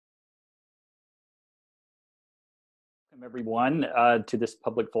Welcome everyone to this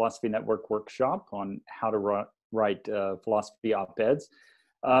Public Philosophy Network workshop on how to write philosophy op-eds.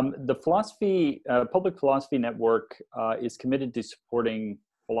 The Public Philosophy Network is committed to supporting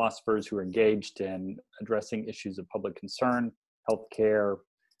philosophers who are engaged in addressing issues of public concern, healthcare,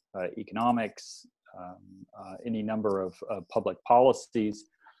 economics, any number of public policies.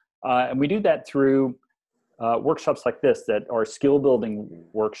 And we do that through workshops like this that are skill building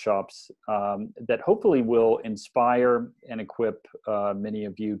workshops that hopefully will inspire and equip many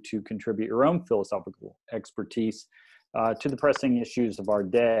of you to contribute your own philosophical expertise to the pressing issues of our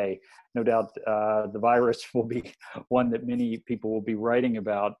day. No doubt the virus will be one that many people will be writing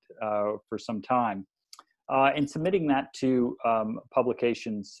about for some time. And submitting that to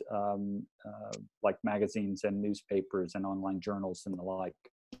publications like magazines and newspapers and online journals and the like.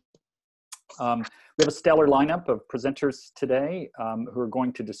 We have a stellar lineup of presenters today who are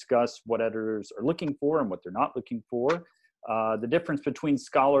going to discuss what editors are looking for and what they're not looking for, the difference between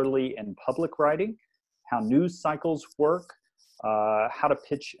scholarly and public writing, how news cycles work, how to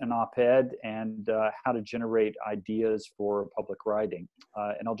pitch an op-ed, and how to generate ideas for public writing.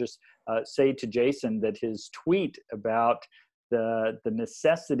 And I'll just say to Jason that his tweet about the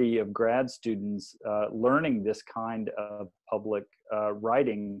necessity of grad students learning this kind of public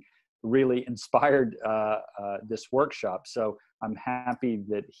writing really inspired this workshop. So I'm happy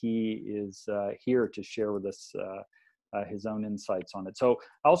that he is here to share with us his own insights on it. So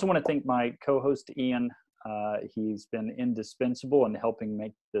I also want to thank my co-host, Ian. He's been indispensable in helping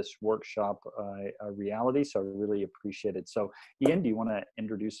make this workshop a reality, so I really appreciate it. So Ian, do you want to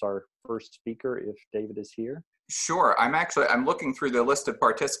introduce our first speaker if David is here? Sure. I'm looking through the list of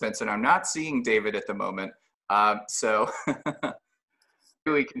participants and I'm not seeing David at the moment. So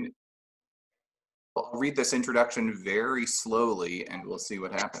we can, I'll read this introduction very slowly and we'll see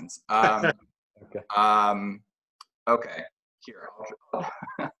what happens. Okay. Okay, here.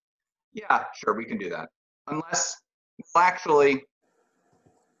 Yeah, sure, we can do that. Unless, well, actually,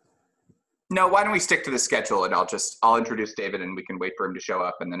 no, why don't we stick to the schedule and I'll introduce David and we can wait for him to show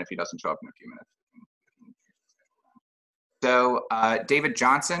up, and then if he doesn't show up in a few minutes. So David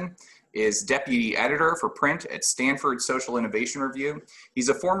Johnson is deputy editor for print at Stanford Social Innovation Review. He's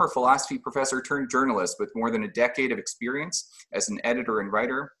a former philosophy professor turned journalist with more than a decade of experience as an editor and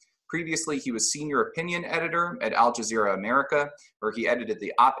writer. Previously, he was senior opinion editor at Al Jazeera America, where he edited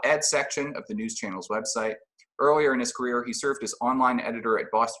the op-ed section of the news channel's website. Earlier in his career, he served as online editor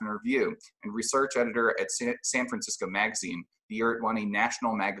at Boston Review and research editor at San Francisco Magazine, the year it won a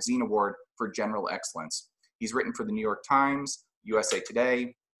National Magazine Award for General Excellence. He's written for the New York Times, USA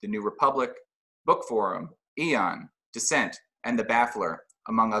Today, The New Republic, Book Forum, Aeon, Dissent, and The Baffler,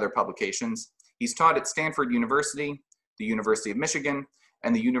 among other publications. He's taught at Stanford University, the University of Michigan,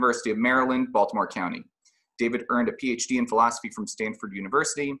 and the University of Maryland, Baltimore County. David earned a PhD in philosophy from Stanford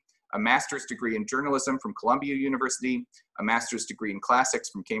University, a master's degree in journalism from Columbia University, a master's degree in classics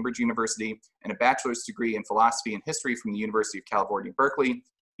from Cambridge University, and a bachelor's degree in philosophy and history from the University of California, Berkeley.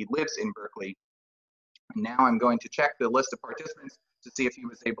 He lives in Berkeley. Now I'm going to check the list of participants to see if he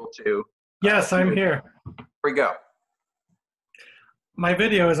was able to. Yes, I'm here. Here we go. My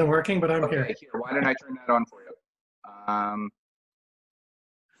video isn't working, but I'm here. Here, why don't I turn that on for you?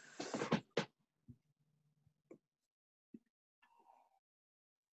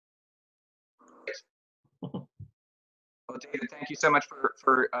 Well, David, thank you so much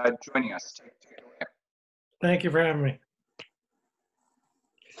for joining us. Take it away. Thank you for having me.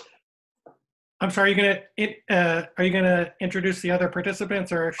 I'm sorry, are you gonna introduce the other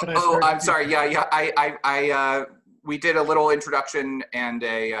participants, or should I start? Oh, I'm sorry. Yeah. We did a little introduction and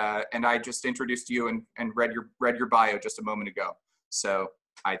I just introduced you and read your bio just a moment ago. So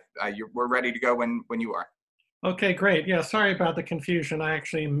we're ready to go when you are. Okay, great. Yeah, sorry about the confusion. I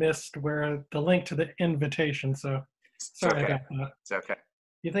actually missed where the link to the invitation, so sorry about that. It's okay.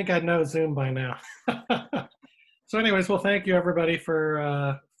 You think I'd know Zoom by now? So, anyways, well, thank you everybody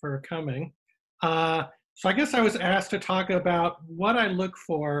for coming. So I guess I was asked to talk about what I look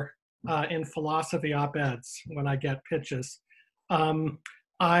for in philosophy op-eds when I get pitches.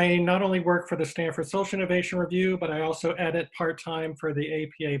 I not only work for the Stanford Social Innovation Review, but I also edit part-time for the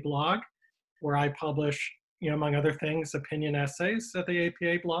APA blog, where I publish, among other things, opinion essays at the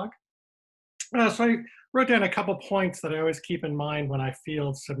APA blog. So I wrote down a couple points that I always keep in mind when I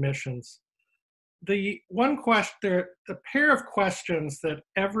field submissions. The pair of questions that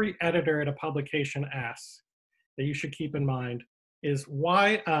every editor at a publication asks that you should keep in mind is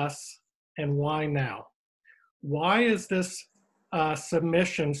why us and why now? Why is this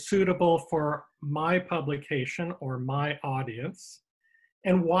submission suitable for my publication or my audience?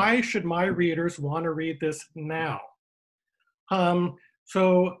 And why should my readers want to read this now?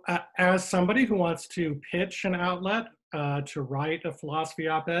 As somebody who wants to pitch an outlet to write a philosophy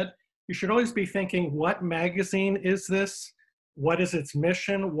op-ed, you should always be thinking, what magazine is this? What is its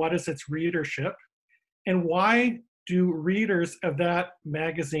mission? What is its readership? And why do readers of that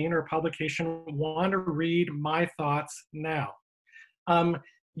magazine or publication want to read my thoughts now?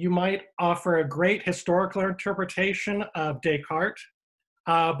 You might offer a great historical interpretation of Descartes,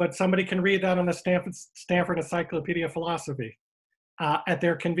 but somebody can read that on the Stanford Encyclopedia of Philosophy at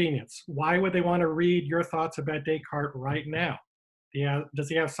their convenience. Why would they want to read your thoughts about Descartes right now? Does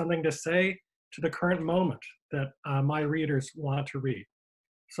he have something to say to the current moment that my readers want to read?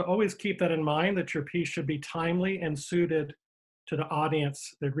 So always keep that in mind, that your piece should be timely and suited to the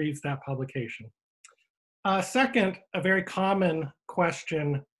audience that reads that publication. Second, a very common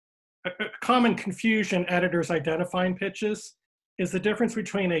question, a common confusion editors identify in pitches is the difference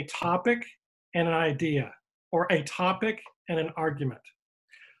between a topic and an idea, or a topic and an argument.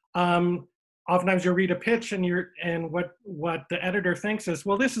 Oftentimes you'll read a pitch and what the editor thinks is,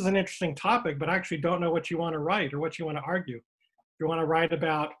 well, this is an interesting topic, but I actually don't know what you want to write or what you want to argue. If you want to write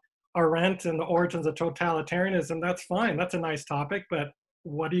about Arendt and the origins of totalitarianism, that's fine. That's a nice topic, but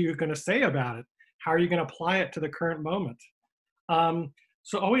what are you going to say about it? How are you going to apply it to the current moment?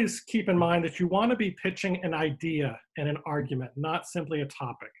 So always keep in mind that you want to be pitching an idea and an argument, not simply a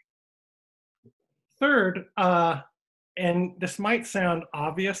topic. Third, and this might sound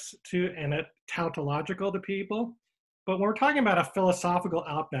obvious and tautological to people, but when we're talking about a philosophical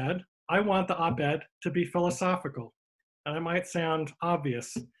op-ed, I want the op-ed to be philosophical. And it might sound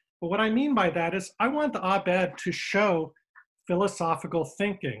obvious, but what I mean by that is I want the op-ed to show philosophical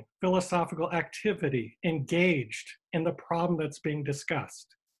thinking, philosophical activity, engaged in the problem that's being discussed.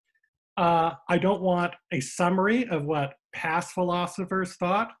 I don't want a summary of what past philosophers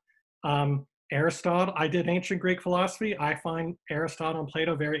thought. Aristotle, I did ancient Greek philosophy. I find Aristotle and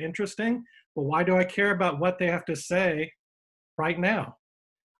Plato very interesting, but why do I care about what they have to say right now?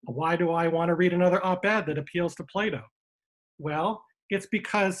 Why do I want to read another op-ed that appeals to Plato? Well, it's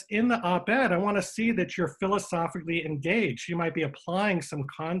because in the op-ed, I want to see that you're philosophically engaged. You might be applying some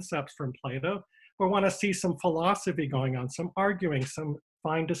concepts from Plato, or want to see some philosophy going on, some arguing, some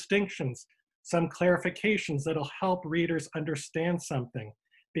fine distinctions, some clarifications that'll help readers understand something,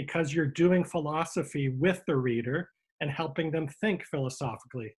 because you're doing philosophy with the reader and helping them think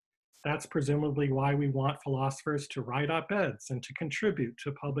philosophically. That's presumably why we want philosophers to write op-eds and to contribute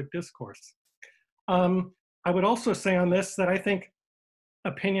to public discourse. I would also say on this that I think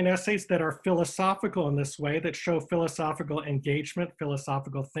opinion essays that are philosophical in this way, that show philosophical engagement,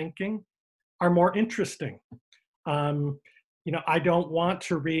 philosophical thinking, are more interesting. I don't want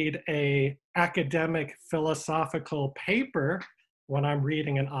to read an academic philosophical paper when I'm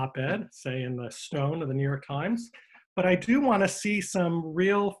reading an op-ed, say in the Stone or the New York Times, but I do want to see some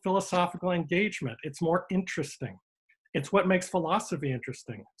real philosophical engagement. It's more interesting. It's what makes philosophy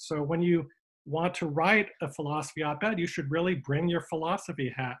interesting. So when you want to write a philosophy op-ed, you should really bring your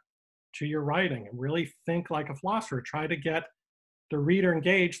philosophy hat to your writing and really think like a philosopher. Try to get the reader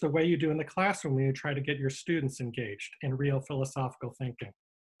engaged the way you do in the classroom when you try to get your students engaged in real philosophical thinking.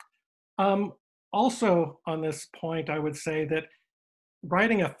 Also on this point, I would say that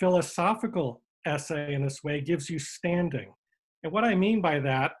writing a philosophical essay in this way gives you standing. And what I mean by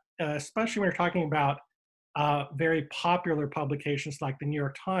that, especially when you're talking about very popular publications like the New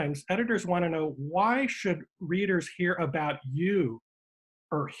York Times, editors want to know, why should readers hear about you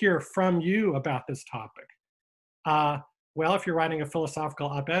or hear from you about this topic? Well, if you're writing a philosophical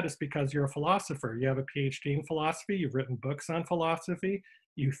op-ed, it's because you're a philosopher. You have a PhD in philosophy, you've written books on philosophy,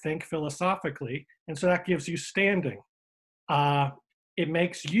 you think philosophically, and so that gives you standing. It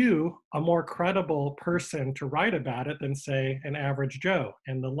makes you a more credible person to write about it than, say, an average Joe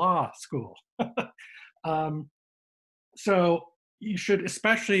in the law school. So you should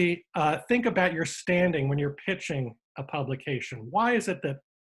especially think about your standing when you're pitching a publication. Why is it that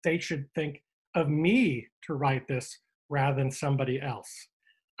they should think of me to write this rather than somebody else?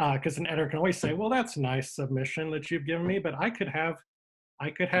 Because an editor can always say, well, that's a nice submission that you've given me, but I could have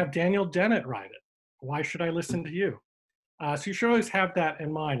Daniel Dennett write it. Why should I listen to you? So you should always have that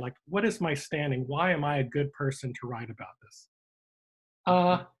in mind. Like, what is my standing? Why am I a good person to write about this?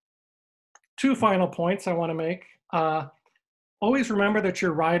 Two final points I want to make. Always remember that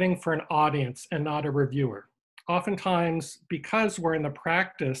you're writing for an audience and not a reviewer. Oftentimes, because we're in the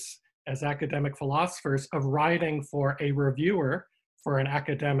practice as academic philosophers of writing for a reviewer, for an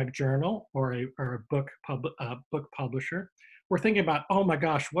academic journal or a book publisher, we're thinking about, oh my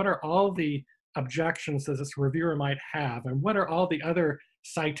gosh, what are all the objections that this reviewer might have, and what are all the other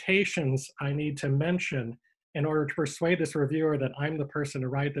citations I need to mention in order to persuade this reviewer that I'm the person to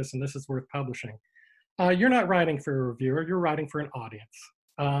write this and this is worth publishing. You're not writing for a reviewer, you're writing for an audience.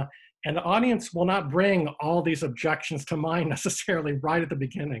 And the audience will not bring all these objections to mind necessarily right at the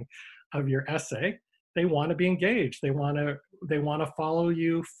beginning of your essay. They want to be engaged. They want to follow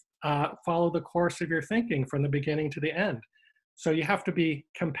you, follow the course of your thinking from the beginning to the end. So you have to be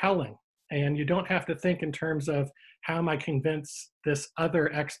compelling, and you don't have to think in terms of how am I convince this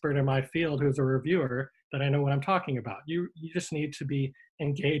other expert in my field who's a reviewer that I know what I'm talking about. You just need to be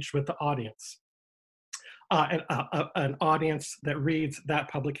engaged with the audience. An audience that reads that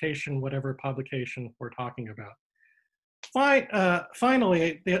publication, whatever publication we're talking about.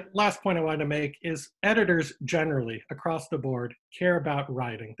 Finally, the last point I want to make is editors generally across the board care about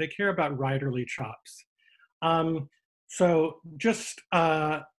writing. They care about writerly chops. So just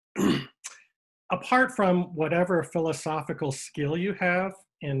apart from whatever philosophical skill you have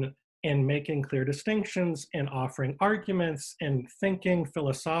in making clear distinctions, in offering arguments, in thinking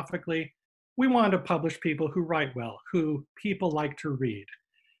philosophically, we want to publish people who write well, who people like to read.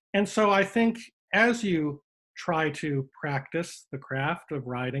 And so I think as you try to practice the craft of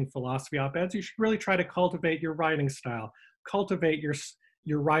writing philosophy op-eds, you should really try to cultivate your writing style, cultivate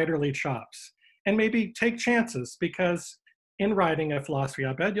your writerly chops, and maybe take chances, because in writing a philosophy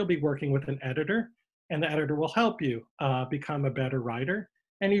op-ed, you'll be working with an editor, and the editor will help you become a better writer.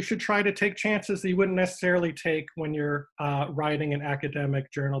 And you should try to take chances that you wouldn't necessarily take when you're writing an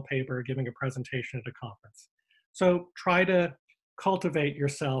academic journal paper or giving a presentation at a conference. So try to cultivate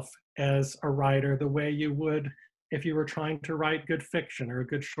yourself as a writer the way you would if you were trying to write good fiction or a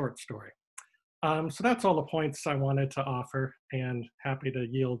good short story. So that's all the points I wanted to offer, and happy to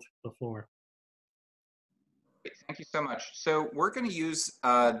yield the floor. Thank you so much. So we're going to use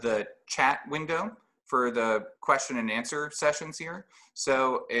the chat window for the question and answer sessions here.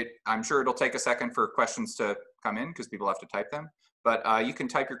 So I'm sure it'll take a second for questions to come in because people have to type them. But you can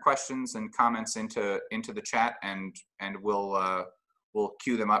type your questions and comments into the chat, and we'll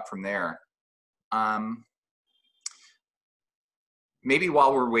queue them up from there. Maybe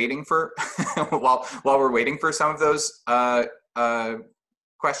while we're waiting for while we're waiting for some of those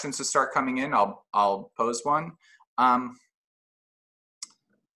questions to start coming in, I'll pose one.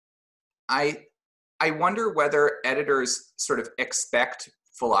 I wonder whether editors sort of expect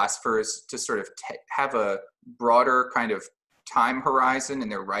philosophers to sort of have a broader kind of time horizon in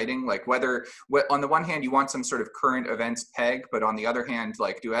their writing, like whether on the one hand you want some sort of current events peg, but on the other hand,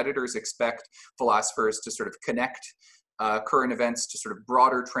 like, do editors expect philosophers to sort of connect current events to sort of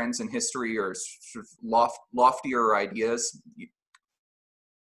broader trends in history or sort of loftier ideas?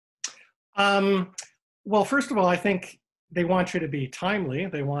 Well, first of all, I think they want you to be timely.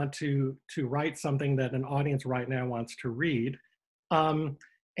 They want to write something that an audience right now wants to read.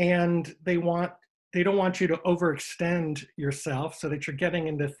 And they don't want you to overextend yourself so that you're getting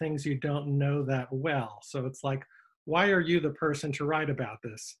into things you don't know that well. So it's like, why are you the person to write about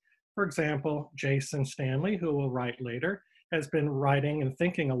this? For example, Jason Stanley, who will write later, has been writing and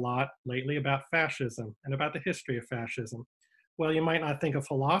thinking a lot lately about fascism and about the history of fascism. Well, you might not think a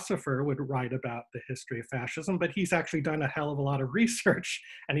philosopher would write about the history of fascism, but he's actually done a hell of a lot of research,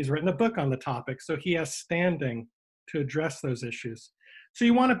 and he's written a book on the topic, so he has standing to address those issues. So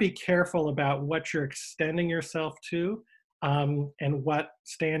you want to be careful about what you're extending yourself to, and what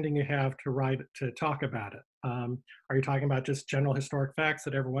standing you have to write, to talk about it. Are you talking about just general historic facts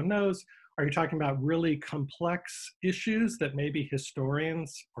that everyone knows? Are you talking about really complex issues that maybe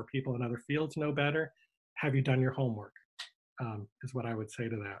historians or people in other fields know better? Have you done your homework? Is what I would say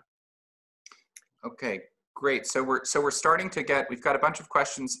to that. Okay, great. So we're starting to get, we've got a bunch of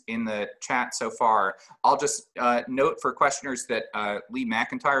questions in the chat so far. I'll just note for questioners that Lee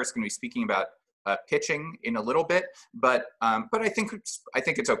McIntyre is going to be speaking about pitching in a little bit, but I think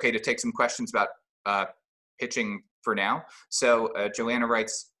it's okay to take some questions about pitching for now. So Joanna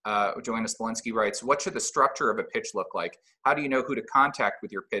Smolinski writes, what should the structure of a pitch look like? How do you know who to contact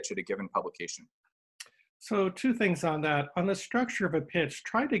with your pitch at a given publication? So two things on that. On the structure of a pitch,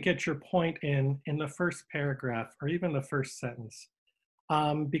 try to get your point in the first paragraph or even the first sentence.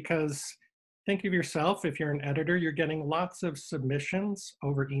 Because think of yourself, if you're an editor, you're getting lots of submissions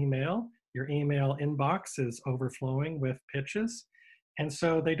over email. Your email inbox is overflowing with pitches. And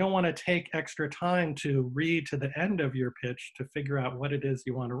so they don't want to take extra time to read to the end of your pitch to figure out what it is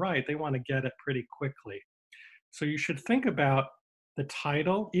you want to write. They want to get it pretty quickly. So you should think about the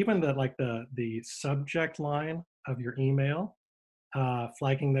title, even the subject line of your email,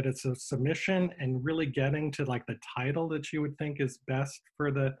 flagging that it's a submission, and really getting to like the title that you would think is best for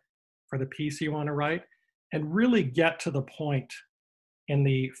the piece you want to write, and really get to the point in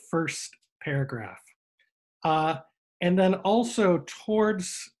the first paragraph. And then also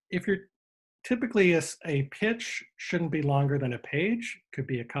if you're typically a pitch shouldn't be longer than a page. Could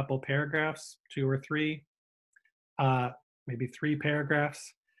be a couple paragraphs, 2 or 3, maybe 3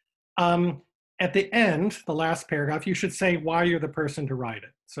 paragraphs. At the end, the last paragraph, you should say why you're the person to write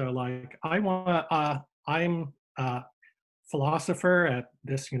it. So like, I'm a philosopher at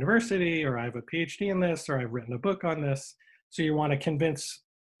this university, or I have a PhD in this, or I've written a book on this. So you want to convince,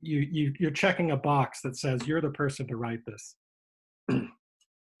 you're checking a box that says you're the person to write this.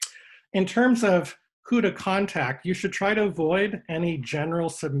 In terms of who to contact, you should try to avoid any general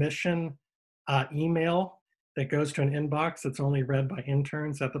submission email that goes to an inbox that's only read by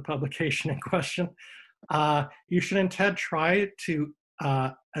interns at the publication in question. You should instead try to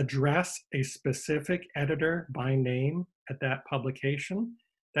address a specific editor by name at that publication.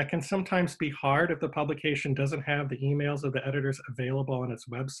 That can sometimes be hard if the publication doesn't have the emails of the editors available on its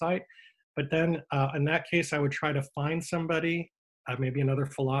website. But then in that case, I would try to find somebody, maybe another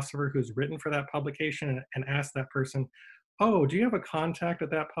philosopher who's written for that publication, and ask that person, oh, do you have a contact at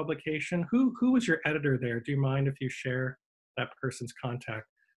that publication? Who was your editor there? Do you mind if you share that person's contact?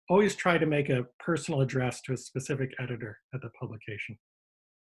 Always try to make a personal address to a specific editor at the publication.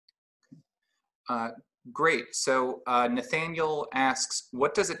 Great. So Nathaniel asks,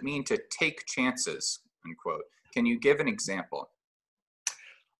 what does it mean to take chances, unquote? Can you give an example?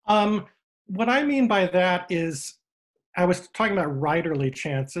 What I mean by that is, I was talking about writerly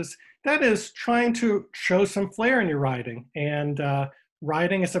chances. That is trying to show some flair in your writing. And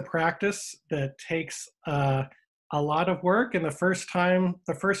writing is a practice that takes a lot of work. And the first time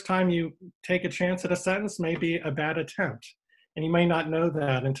you take a chance at a sentence may be a bad attempt. And you may not know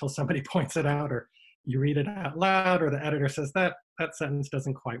that until somebody points it out, or you read it out loud, or the editor says that sentence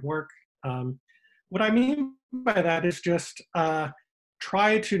doesn't quite work. What I mean by that is just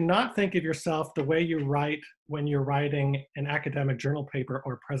try to not think of yourself the way you write when you're writing an academic journal paper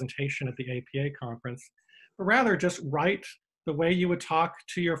or presentation at the APA conference, but rather just write the way you would talk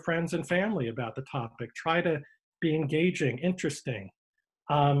to your friends and family about the topic. Try to be engaging, interesting,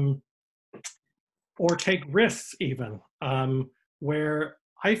 or take risks even, where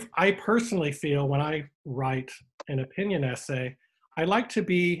I personally feel when I write an opinion essay, I like to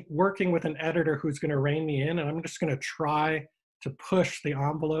be working with an editor who's going to rein me in, and I'm just going to try to push the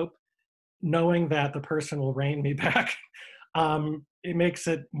envelope, knowing that the person will rein me back. It makes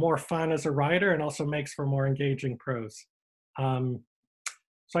it more fun as a writer, and also makes for more engaging prose. So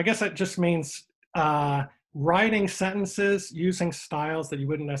I guess that just means writing sentences using styles that you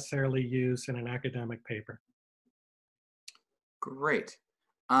wouldn't necessarily use in an academic paper. Great.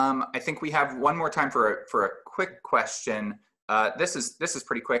 I think we have one more time for a quick question. This is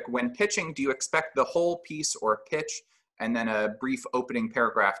pretty quick. When pitching, do you expect the whole piece or pitch and then a brief opening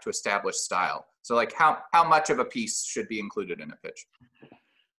paragraph to establish style? So like how much of a piece should be included in a pitch?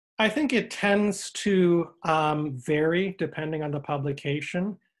 I think it tends to vary depending on the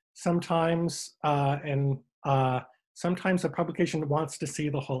publication. Sometimes sometimes a publication wants to see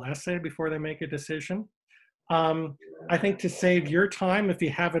the whole essay before they make a decision. I think to save your time, if you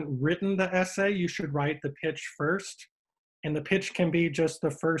haven't written the essay, you should write the pitch first. And the pitch can be just the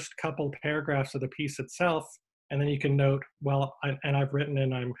first couple paragraphs of the piece itself. And then you can note, well, I've written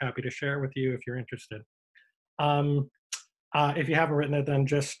and I'm happy to share it with you if you're interested. If you haven't written it, then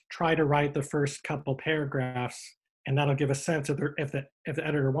just try to write the first couple paragraphs, and that'll give a sense of if the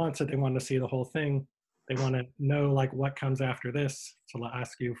editor wants it, they want to see the whole thing. They want to know like what comes after this, so they'll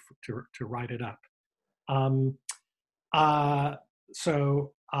ask you to write it up. I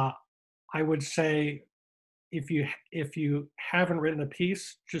would say if you haven't written a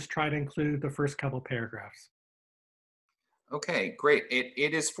piece, just try to include the first couple paragraphs. Okay, great.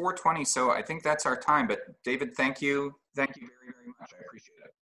 It is 4:20, so I think that's our time. But David, thank you very, very much. I appreciate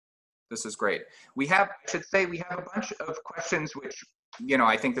it. This is great. I should say we have a bunch of questions, which, you know,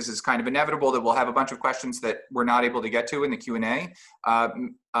 I think this is kind of inevitable that we'll have a bunch of questions that we're not able to get to in the Q&A.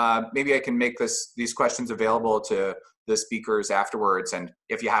 Maybe I can make these questions available to the speakers afterwards, and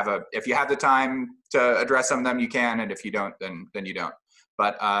if you have the time to address some of them, you can, and if you don't, then you don't.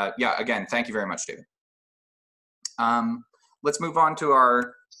 But yeah, again, thank you very much, David. Let's move on to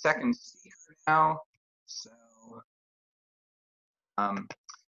our second speaker now. So,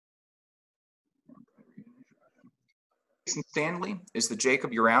 Stanley is the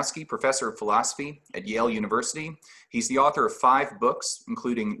Jacob Urowski Professor of Philosophy at Yale University. He's the author of 5 books,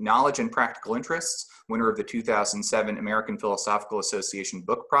 including Knowledge and Practical Interests, winner of the 2007 American Philosophical Association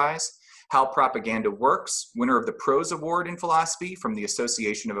Book Prize, How Propaganda Works, winner of the Prose Award in Philosophy from the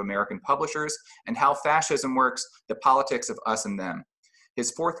Association of American Publishers, and How Fascism Works, The Politics of Us and Them. His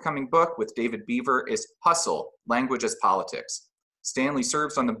forthcoming book with David Beaver is Hustle, Language as Politics. Stanley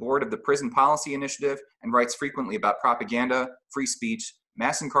serves on the board of the Prison Policy Initiative and writes frequently about propaganda, free speech,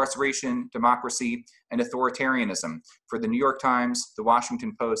 mass incarceration, democracy, and authoritarianism for the New York Times, the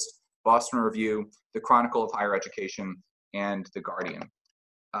Washington Post, Boston Review, the Chronicle of Higher Education, and the Guardian.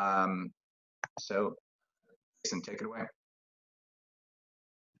 So, Jason, take it away.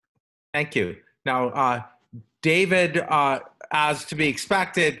 Thank you. Now, David, as to be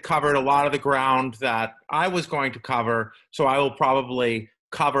expected, covered a lot of the ground that I was going to cover, so I will probably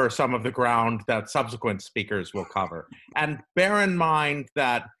cover some of the ground that subsequent speakers will cover. And bear in mind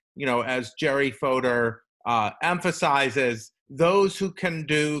that, you know, as Jerry Fodor emphasizes, those who can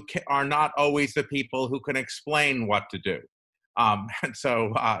do are not always the people who can explain what to do. And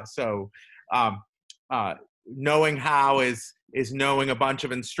so knowing how is knowing a bunch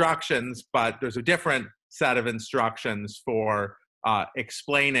of instructions, but there's a different set of instructions for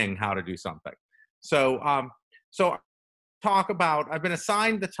explaining how to do something. So I've been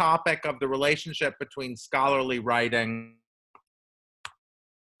assigned the topic of the relationship between scholarly writing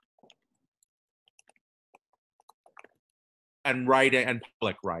and writing and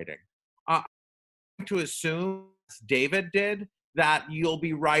public writing. I'm going to assume, as David did, that you'll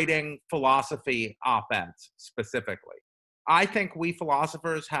be writing philosophy op-eds specifically. I think we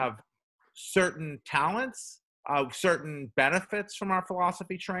philosophers have certain talents, certain benefits from our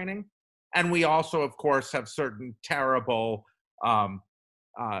philosophy training, and we also, of course, have certain terrible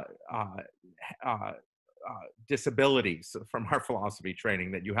disabilities from our philosophy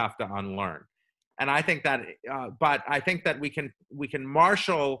training that you have to unlearn. And I think that, but I think that we can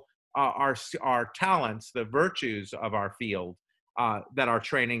marshal our talents, the virtues of our field that our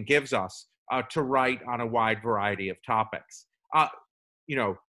training gives us to write on a wide variety of topics. You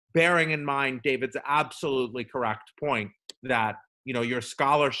know, bearing in mind David's absolutely correct point that, you know, your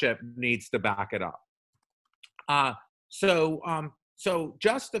scholarship needs to back it up. So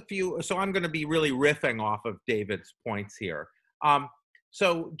just a few, so I'm going to be really riffing off of David's points here.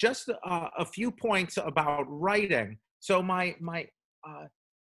 So just a few points about writing. So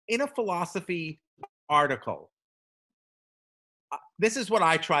in a philosophy article, this is what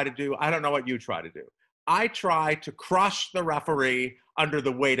I try to do. I don't know what you try to do. I try to crush the referee under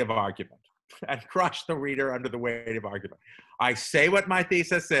the weight of argument and crush the reader under the weight of argument. I say what my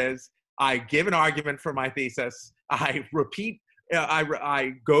thesis is. I give an argument for my thesis. I repeat,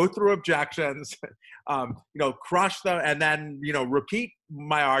 I go through objections, you know, crush them, and then, you know, repeat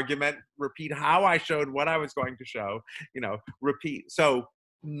my argument, repeat how I showed what I was going to show, you know, repeat. So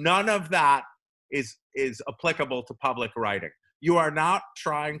none of that is applicable to public writing. You are not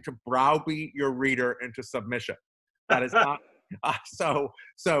trying to browbeat your reader into submission. That is not,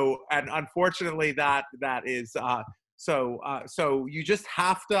 and unfortunately that is, so you just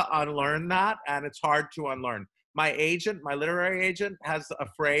have to unlearn that, and it's hard to unlearn. My literary agent, has a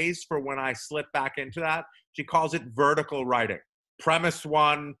phrase for when I slip back into that. She calls it vertical writing. Premise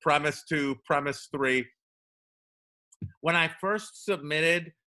 1, premise 2, premise 3. When I first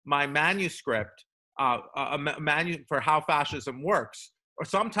submitted my manuscript, for How Fascism Works, or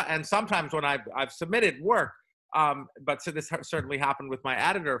sometimes when I've submitted work, but so this certainly happened with my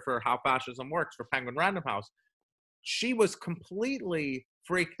editor for How Fascism Works for Penguin Random House. She was completely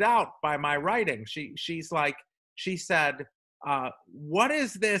freaked out by my writing. She said, what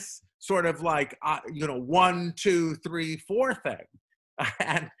is this sort of like, you know, 1, 2, 3, 4 thing?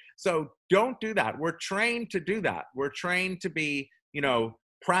 And so don't do that. We're trained to do that. We're trained to be, you know,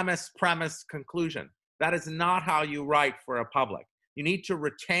 premise, conclusion. That is not how you write for a public. You need to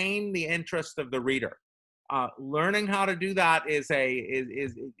retain the interest of the reader. Learning how to do that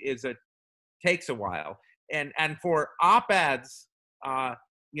takes a while. And for op-eds,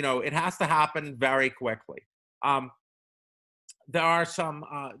 you know, it has to happen very quickly. There are some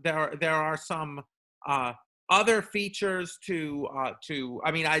other features to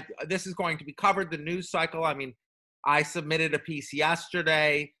I mean, this is going to be covered, the news cycle. I mean, I submitted a piece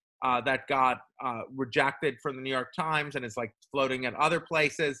yesterday that got rejected from the New York Times, and it's like floating at other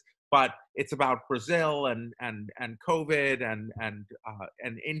places, but it's about Brazil and COVID and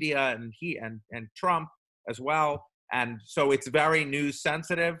India and Trump as well. And so it's very news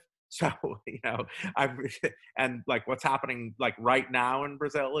sensitive. So, you know, and like what's happening like right now in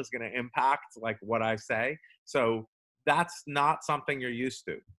Brazil is going to impact like what I say. So that's not something you're used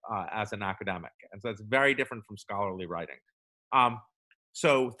to as an academic. And so it's very different from scholarly writing.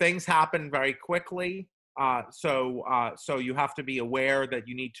 So things happen very quickly. So you have to be aware that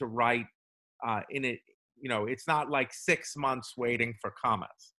you need to write in it. You know, it's not like 6 months waiting for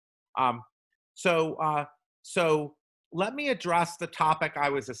comments. So let me address the topic I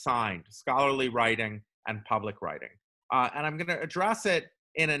was assigned, scholarly writing and public writing. And I'm going to address it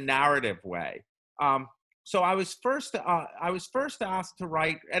in a narrative way. So I was first asked to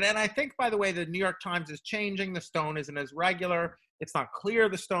write, and I think, by the way, the New York Times is changing. The Stone isn't as regular. It's not clear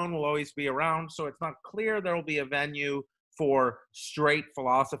the Stone will always be around, so it's not clear there will be a venue for straight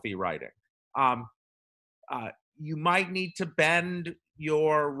philosophy writing. You might need to bend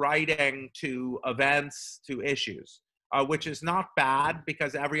your writing to events, to issues, which is not bad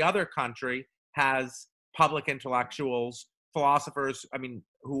because every other country has public intellectuals, philosophers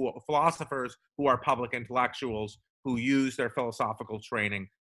who are public intellectuals who use their philosophical training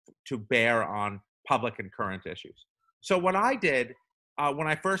to bear on public and current issues. So what I did when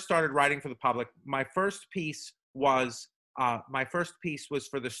I first started writing for the public, my first piece was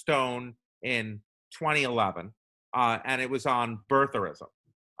for the Stone in 2011, and it was on birtherism.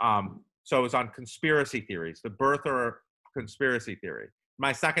 So it was on conspiracy theories, the birther conspiracy theory.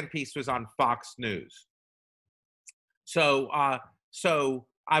 My second piece was on Fox News. So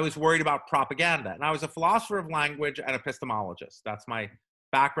I was worried about propaganda, and I was a philosopher of language and epistemologist. That's my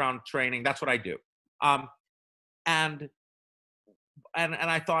background training. That's what I do. And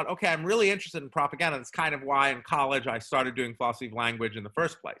I thought, okay, I'm really interested in propaganda. That's kind of why in college I started doing philosophy of language in the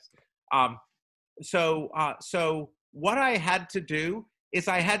first place. So what I had to do is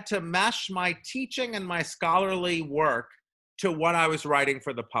I had to mesh my teaching and my scholarly work to what I was writing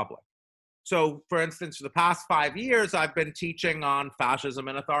for the public. So, for instance, for the past 5 years, I've been teaching on fascism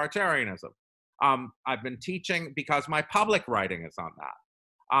and authoritarianism. I've been teaching because my public writing is on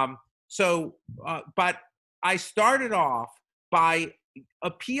that. But I started off by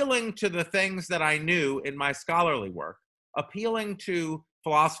appealing to the things that I knew in my scholarly work, appealing to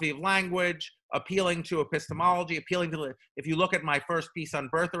philosophy of language, appealing to epistemology, if you look at my first piece on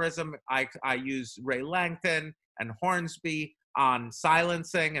birtherism, I use Ray Langton and Hornsby on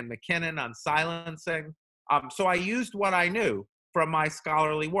silencing and McKinnon on silencing. So I used what I knew from my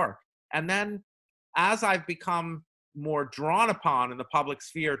scholarly work. And then as I've become more drawn upon in the public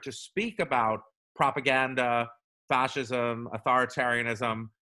sphere to speak about propaganda, fascism, authoritarianism,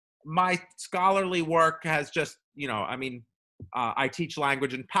 my scholarly work has just, I teach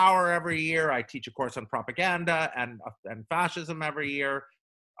language and power every year. I teach a course on propaganda and fascism every year.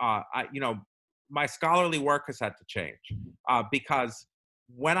 My scholarly work has had to change because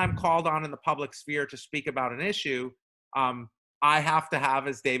when I'm called on in the public sphere to speak about an issue, I have to have,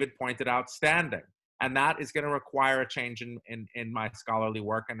 as David pointed out, standing. And that is going to require a change in my scholarly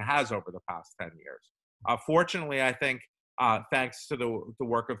work, and has over the past 10 years. Fortunately, I think, thanks to the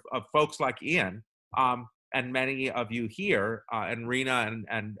work of folks like Ian and many of you here, and Rina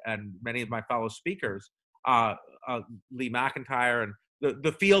and many of my fellow speakers, Lee McIntyre, and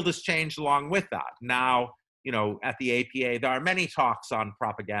the field has changed along with that. Now, at the APA, there are many talks on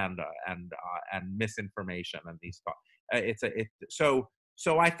propaganda and misinformation and these talks.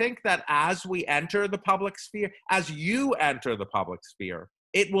 So I think that as we enter the public sphere, as you enter the public sphere,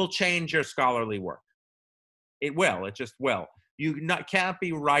 it will change your scholarly work. It will. It just will. You can't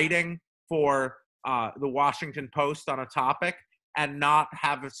be writing for the Washington Post on a topic and not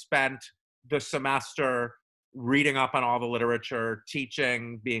have spent the semester reading up on all the literature,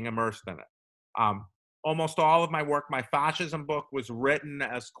 teaching, being immersed in it. Almost all of my work, my fascism book, was written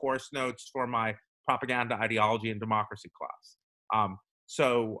as course notes for my propaganda, ideology, and democracy class.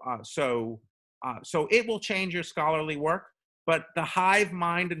 So it will change your scholarly work, but the hive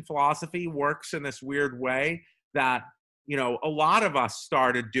mind in philosophy works in this weird way that, a lot of us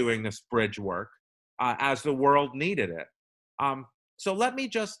started doing this bridge work as the world needed it. So let me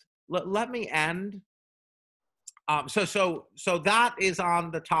just, let me end. So that is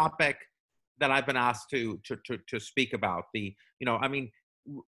on the topic that I've been asked to speak about.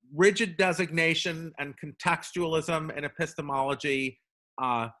 Rigid designation and contextualism in epistemology,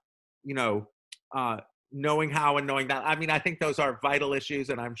 knowing how and knowing that. I think those are vital issues,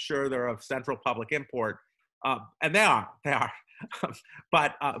 and I'm sure they're of central public import. And they are.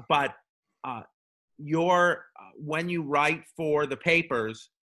 But when you write for the papers,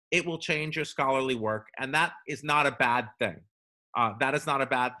 it will change your scholarly work, and that is not a bad thing. That is not a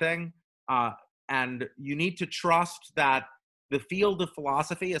bad thing. And you need to trust that the field of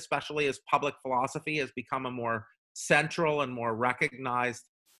philosophy, especially as public philosophy, has become a more central and more recognized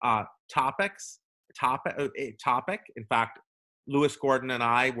topic. In fact, Lewis Gordon and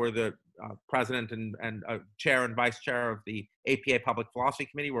I were the president and chair and vice chair of the APA Public Philosophy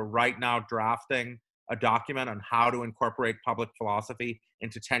Committee. We're right now drafting a document on how to incorporate public philosophy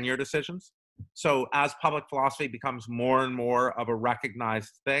into tenure decisions. So as public philosophy becomes more and more of a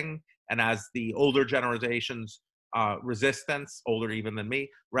recognized thing, and as the older generations resistance, older even than me,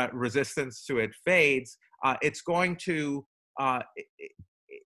 resistance to it fades, it's going to,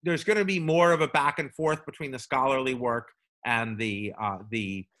 there's going to be more of a back and forth between the scholarly work and the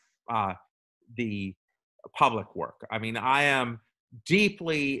public work. I mean, I am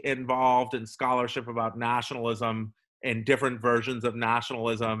deeply involved in scholarship about nationalism and different versions of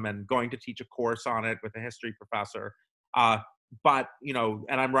nationalism, and going to teach a course on it with a history professor. But, you know,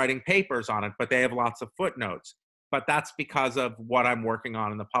 and I'm writing papers on it, but they have lots of footnotes. But that's because of what I'm working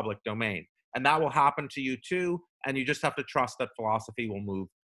on in the public domain. And that will happen to you too, and you just have to trust that philosophy will move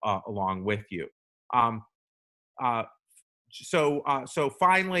along with you. So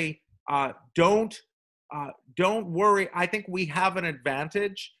finally, don't worry. I think we have an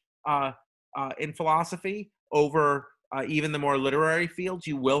advantage in philosophy over even the more literary fields.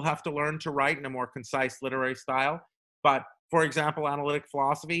 You will have to learn to write in a more concise literary style. But for example, analytic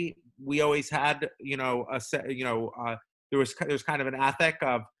philosophy, we always had, there's kind of an ethic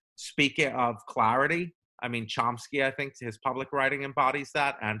of speaking of clarity. I mean, Chomsky, I think his public writing embodies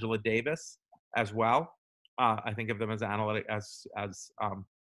that. Angela Davis as well. I think of them as analytic, as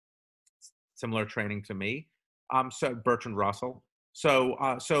similar training to me. So Bertrand Russell. So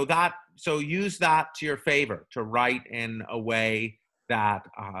use that to your favor, to write in a way that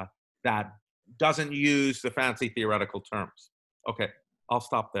that doesn't use the fancy theoretical terms. Okay, I'll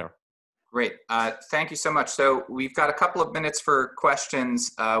stop there. Great. Thank you so much. So we've got a couple of minutes for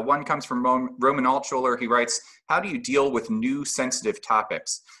questions. One comes from Roman Altschuler. He writes, how do you deal with new sensitive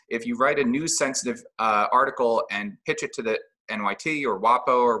topics? If you write a news sensitive article and pitch it to the NYT or WAPO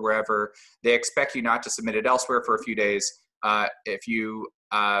or wherever, they expect you not to submit it elsewhere for a few days. If you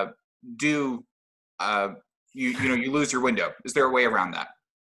do, you lose your window. Is there a way around that?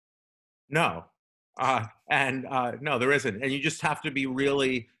 No. No, there isn't. And you just have to be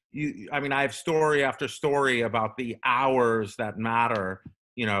really, I mean, I have story after story about the hours that matter,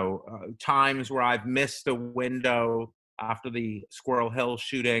 times where I've missed a window after the Squirrel Hill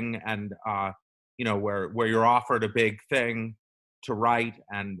shooting, and, where you're offered a big thing to write,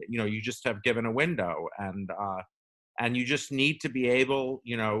 and, you just have given a window, and you just need to be able,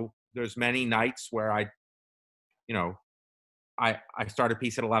 there's many nights where I start a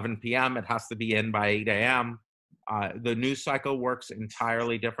piece at 11 p.m. It has to be in by 8 a.m. The news cycle works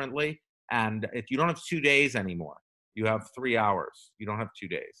entirely differently. And if you don't have 2 days anymore, you have 3 hours. You don't have 2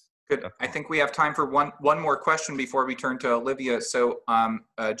 days. Good. I think we have time for one more question before we turn to Olivia. So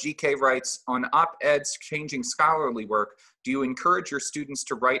GK writes, on op-eds changing scholarly work, do you encourage your students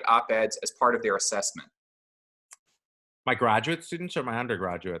to write op-eds as part of their assessment? My graduate students or my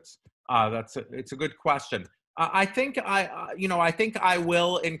undergraduates? It's a good question. I think I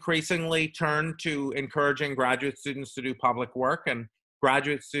will increasingly turn to encouraging graduate students to do public work, and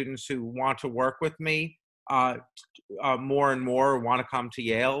graduate students who want to work with me more and more want to come to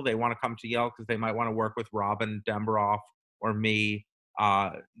Yale. They want to come to Yale because they might want to work with Robin Dembroff or me.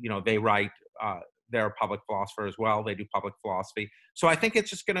 They write, they're a public philosopher as well. They do public philosophy. So I think it's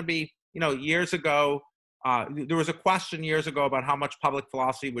just going to be, years ago, there was a question years ago about how much public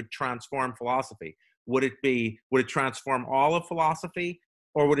philosophy would transform philosophy. Would it transform all of philosophy,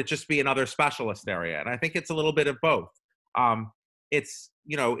 or would it just be another specialist area? And I think it's a little bit of both. It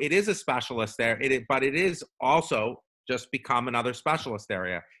is a specialist area, but it is also just become another specialist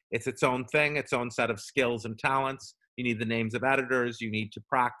area. It's its own thing, its own set of skills and talents. You need the names of editors. You need to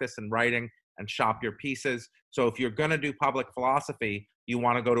practice in writing and shop your pieces. So if you're going to do public philosophy, you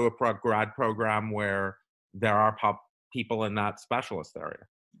want to go to a grad program where there are people in that specialist area.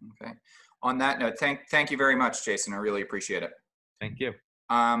 Okay. On that note, thank you very much, Jason. I really appreciate it. Thank you.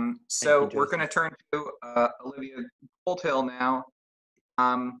 So we're going to turn to Olivia Goldhill now.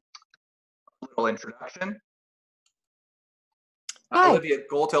 A little introduction. Olivia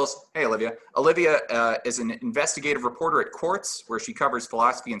Goldhill's, hey Olivia. Olivia is an investigative reporter at Quartz, where she covers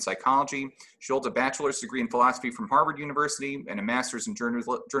philosophy and psychology. She holds a bachelor's degree in philosophy from Harvard University and a master's in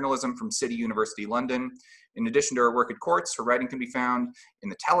journalism from City University, London. In addition to her work at Quartz, her writing can be found in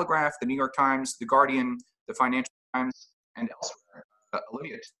The Telegraph, The New York Times, The Guardian, The Financial Times, and elsewhere.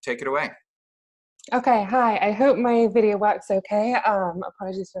 Olivia, take it away. Okay, hi. I hope my video works okay.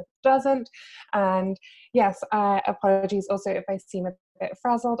 Apologies if it doesn't. And yes, apologies also if I seem a bit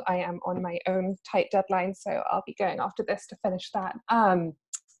frazzled. I am on my own tight deadline, so I'll be going after this to finish that. And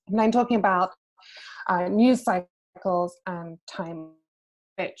I'm talking about news cycles and time,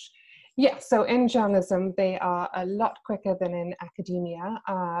 which, yeah, so in journalism, they are a lot quicker than in academia.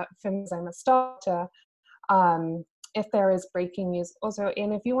 For me, as I'm a starter, if there is breaking news, also,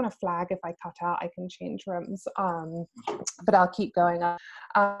 and if you want to flag if I cut out, I can change rooms, but I'll keep going.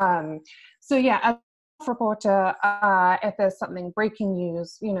 So yeah, as reporter, if there's something breaking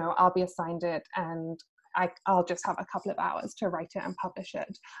news, you know, I'll be assigned it, and I'll just have a couple of hours to write it and publish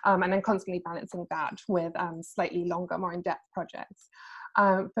it. And then constantly balancing that with slightly longer, more in-depth projects.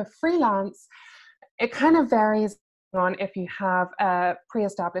 For freelance, it kind of varies on if you have a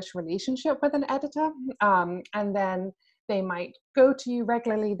pre-established relationship with an editor, and then they might go to you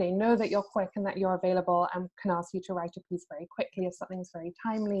regularly. They know that you're quick and that you're available and can ask you to write a piece very quickly if something's very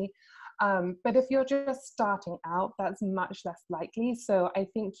timely. But if you're just starting out, that's much less likely. So I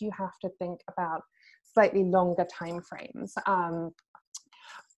think you have to think about slightly longer timeframes.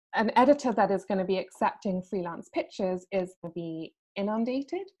 An editor that is going to be accepting freelance pitches is going to be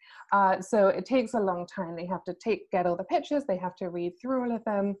inundated. So it takes a long time. They have to get all the pitches, they have to read through all of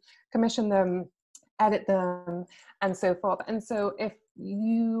them, commission them, edit them, and so forth. And so if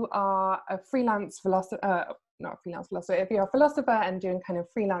you are a freelance philosopher, not a freelance philosopher, if you're a philosopher and doing kind of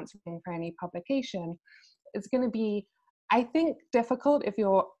freelance writing for any publication, it's going to be, I think, difficult if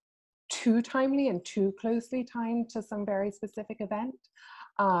you're too timely and too closely timed to some very specific event.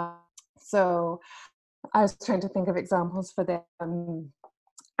 So I was trying to think of examples for them.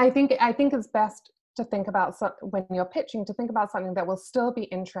 I think it's best to think about, when you're pitching, to think about something that will still be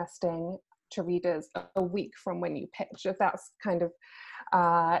interesting to readers a week from when you pitch. If that's kind of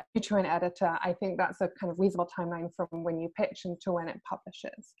to an editor, I think that's a kind of reasonable timeline from when you pitch and to when it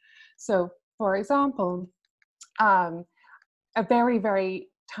publishes. So for example, a very, very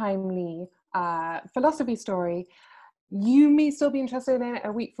timely philosophy story, you may still be interested in it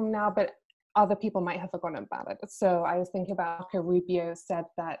a week from now, but other people might have forgotten about it. So I was thinking about Rubio said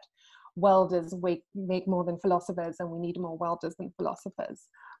that welders make more than philosophers, and we need more welders than philosophers.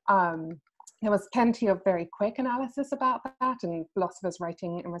 There was plenty of very quick analysis about that, and philosophers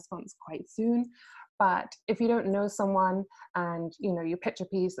writing in response quite soon. But if you don't know someone and you pitch a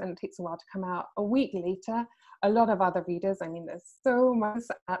piece and it takes a while to come out, a week later, a lot of other readers, I mean, there's so much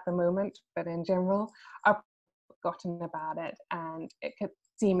at the moment, but in general, are forgotten about it, and it could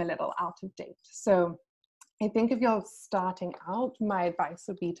seem a little out of date. So I think if you're starting out, my advice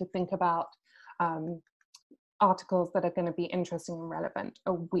would be to think about articles that are going to be interesting and relevant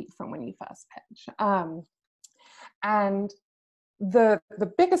a week from when you first pitch. And the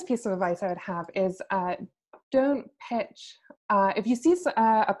biggest piece of advice I would have is don't pitch. If you see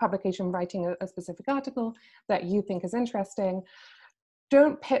a publication writing a specific article that you think is interesting,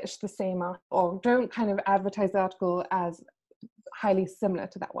 don't pitch the same article, or don't kind of advertise the article as highly similar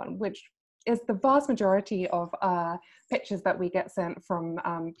to that one, which is the vast majority of pitches that we get sent from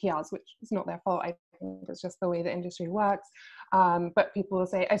PRs, which is not their fault. I think it's just the way the industry works. But people will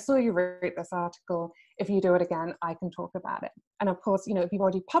say, I saw you write this article. If you do it again, I can talk about it. And of course, if you've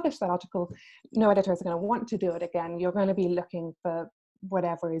already published that article, no editor is going to want to do it again. You're going to be looking for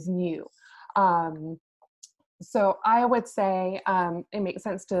whatever is new. So I would say it makes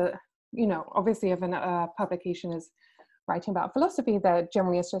sense to, obviously if a publication is writing about philosophy, they're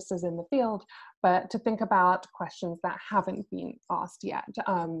generally interested in the field, but to think about questions that haven't been asked yet,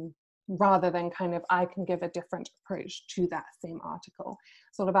 rather than kind of, I can give a different approach to that same article.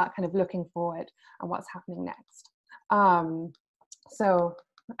 It's all about kind of looking forward and what's happening next. So,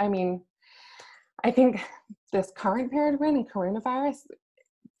 I mean, I think this current period we're in, coronavirus,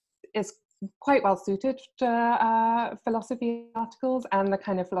 is quite well suited to philosophy articles, and the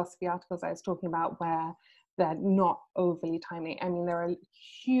kind of philosophy articles I was talking about where they're not overly timely. I mean, there are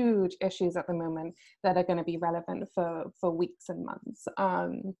huge issues at the moment that are going to be relevant for weeks and months.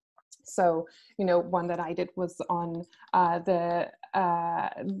 So, one that I did was on the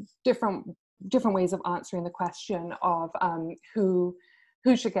different ways of answering the question of who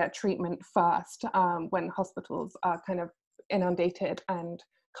should get treatment first when hospitals are kind of inundated and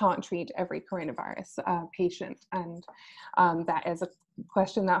can't treat every coronavirus patient. And that is a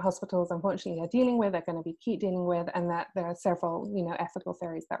question that hospitals unfortunately are dealing with, are going to keep dealing with, and that there are several, ethical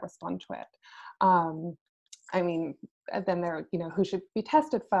theories that respond to it. I mean, then there are, who should be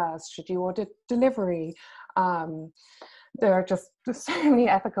tested first? Should you order delivery? There are just so many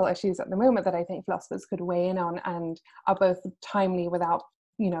ethical issues at the moment that I think philosophers could weigh in on, and are both timely without,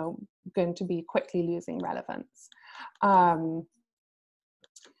 going to be quickly losing relevance.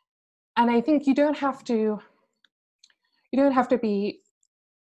 And I think you don't have to be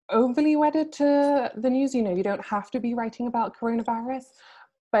overly wedded to the news. You don't have to be writing about coronavirus,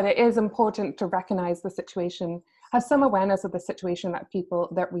 but it is important to recognize the situation, have some awareness of the situation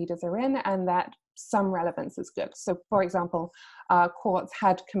that readers are in, and that some relevance is good. So for example, Quartz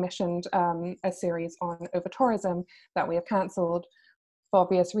had commissioned a series on over-tourism that we have cancelled. For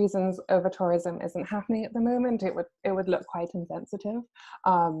obvious reasons, over-tourism isn't happening at the moment. It would look quite insensitive.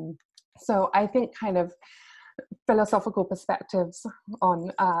 So I think kind of philosophical perspectives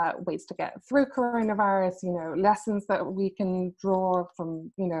on ways to get through coronavirus, lessons that we can draw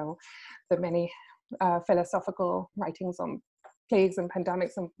from, the many philosophical writings on plagues and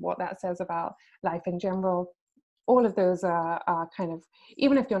pandemics and what that says about life in general. All of those are kind of,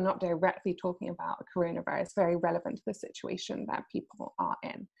 even if you're not directly talking about coronavirus, very relevant to the situation that people are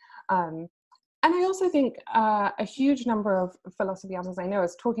in. And I also think a huge number of philosophy articles I know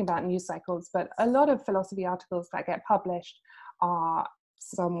is talking about news cycles, but a lot of philosophy articles that get published are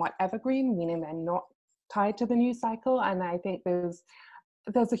somewhat evergreen, meaning they're not tied to the news cycle. And I think there's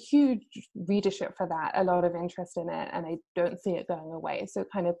a huge readership for that, a lot of interest in it, and I don't see it going away. So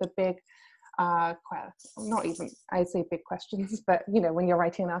kind of the big, not even, I say big questions, but when you're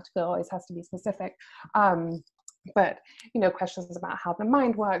writing an article, it always has to be specific. But questions about how the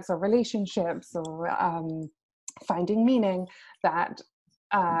mind works, or relationships, or finding meaning, that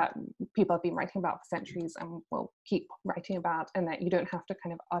people have been writing about for centuries and will keep writing about, and that you don't have to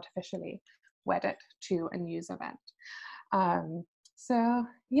kind of artificially wed it to a news event. So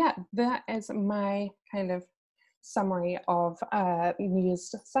yeah, that is my kind of summary of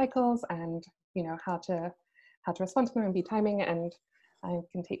news cycles, and how to respond to them and be timing it, and I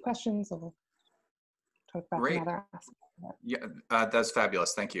can take questions or talk about another aspect of it. Yeah, that's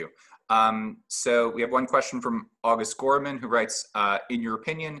fabulous. Thank you. So we have one question from August Gorman, who writes, in your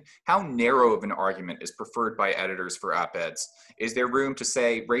opinion, how narrow of an argument is preferred by editors for op-eds? Is there room to,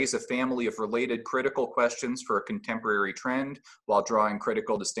 say, raise a family of related critical questions for a contemporary trend while drawing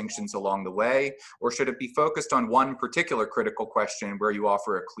critical distinctions along the way? Or should it be focused on one particular critical question where you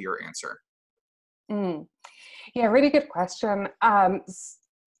offer a clear answer? Yeah, really good question.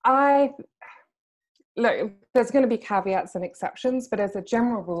 Look, there's going to be caveats and exceptions, but as a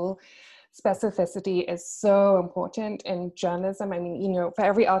general rule, specificity is so important in journalism. I mean, for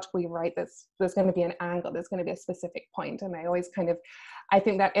every article you write, there's going to be an angle, there's going to be a specific point. And I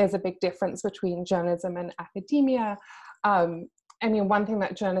think that is a big difference between journalism and academia. I mean, one thing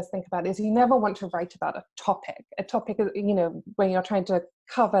that journalists think about is you never want to write about a topic. A topic is, when you're trying to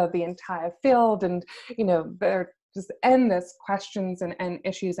cover the entire field, and, there are just endless questions and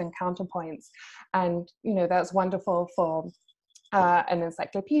issues and counterpoints. And, that's wonderful for an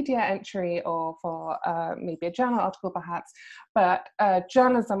encyclopedia entry, or for maybe a journal article perhaps, but a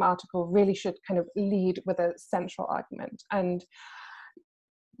journalism article really should kind of lead with a central argument. And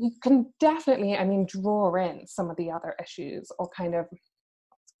you can definitely, draw in some of the other issues, or kind of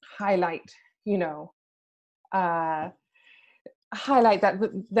highlight, highlight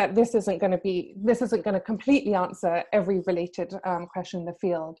that this isn't going to completely answer every related question in the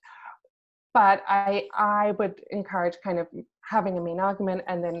field. But I would encourage kind of having a main argument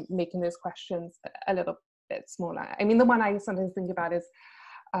and then making those questions a little bit smaller. I mean, the one I sometimes think about is,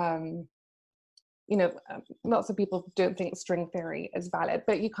 lots of people don't think string theory is valid,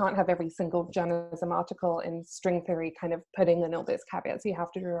 but you can't have every single journalism article in string theory kind of putting in all those caveats. You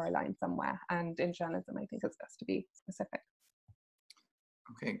have to draw a line somewhere. And in journalism, I think it's best to be specific.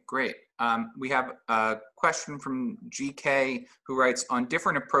 Okay, great. We have a question from GK, who writes, on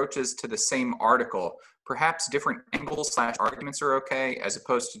different approaches to the same article, perhaps different angles / arguments are okay, as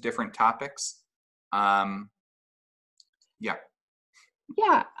opposed to different topics. Yeah.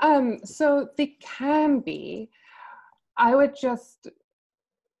 Yeah, so they can be. I would just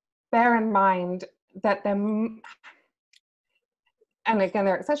bear in mind that and again,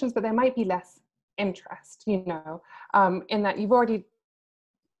 there are exceptions, but there might be less interest, in that you've already,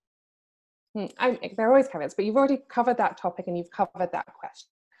 there are always caveats, but you've already covered that topic and you've covered that question.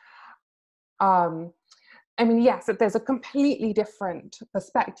 I mean, yes, if there's a completely different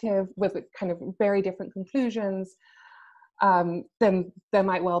perspective with kind of very different conclusions, then there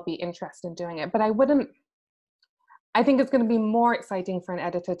might well be interest in doing it. But I think it's going to be more exciting for an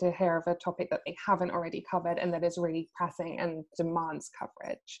editor to hear of a topic that they haven't already covered and that is really pressing and demands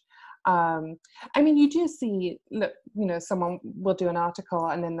coverage. I mean, you do see, look, someone will do an article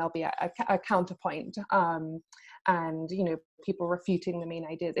and then there'll be a counterpoint, and, people refuting the main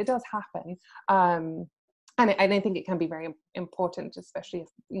ideas. It does happen. And I think it can be very important, especially if,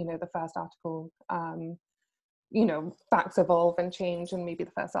 the first article, facts evolve and change, and maybe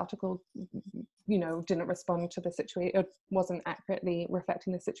the first article, didn't respond to the situation, it wasn't accurately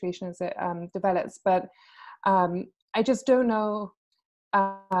reflecting the situation as it develops. But I just don't know.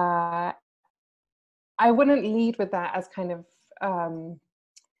 I wouldn't lead with that as kind of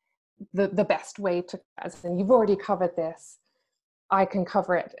the best way to, as in, you've already covered this, I can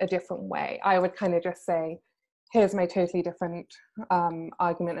cover it a different way. I would kind of just say, here's my totally different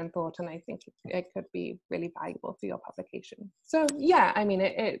argument and thought, and I think it could be really valuable for your publication. So yeah, I mean,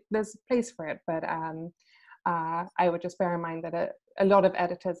 there's a place for it, but I would just bear in mind that a lot of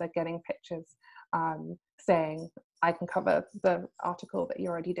editors are getting pitches saying, I can cover the article that you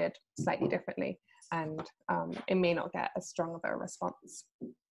already did slightly differently, and it may not get as strong of a response.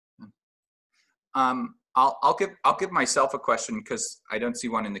 I'll give myself a question because I don't see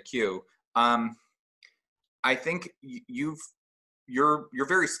one in the queue. I think you're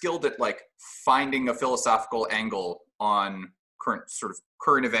very skilled at like finding a philosophical angle on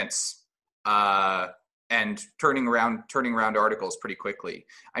current events and turning around articles pretty quickly.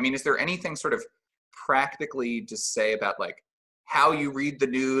 I mean, is there anything sort of practically to say about like how you read the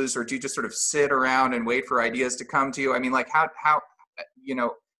news, or do you just sort of sit around and wait for ideas to come to you? I mean, like how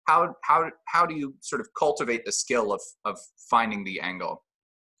do you sort of cultivate the skill of finding the angle?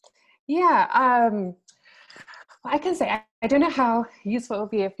 Yeah, I can say I don't know how useful it will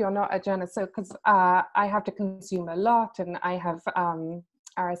be if you're not a journalist. So because I have to consume a lot, and I have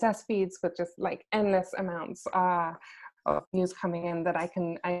RSS feeds with just like endless amounts of news coming in that I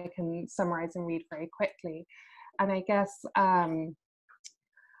can summarize and read very quickly. And I guess I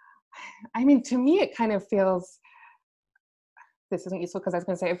mean, to me it kind of feels, this isn't useful because I was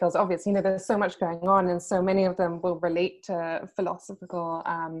going to say it feels obvious, you know, there's so much going on, and so many of them will relate to philosophical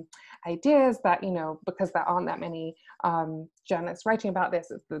ideas that, you know, because there aren't that many journalists writing about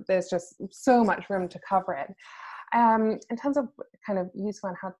this, there's just so much room to cover it. In terms of kind of useful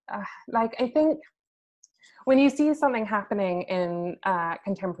and how, like, I think when you see something happening in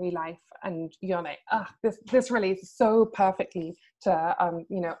contemporary life and you're like, oh, this relates so perfectly to,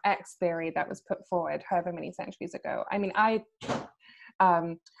 you know, X theory that was put forward however many centuries ago. I mean, I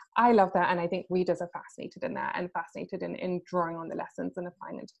love that, and I think readers are fascinated in that, and fascinated in drawing on the lessons and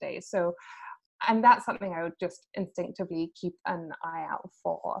applying them today. So, and that's something I would just instinctively keep an eye out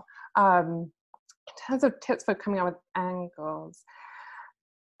for. In terms of tips for coming up with angles,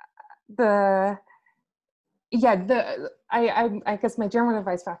 I guess my general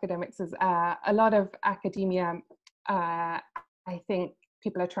advice for academics is a lot of academia, I think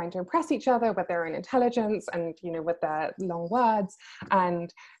people are trying to impress each other with their own intelligence and, you know, with their long words,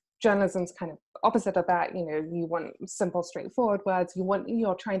 and journalism's kind of opposite of that. You know, you want simple, straightforward words.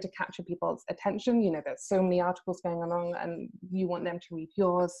 You're trying to capture people's attention. You know, there's so many articles going along, and you want them to read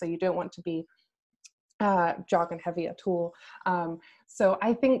yours, so you don't want to be jargon heavy at all. So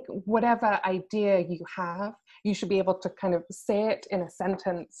I think whatever idea you have, you should be able to kind of say it in a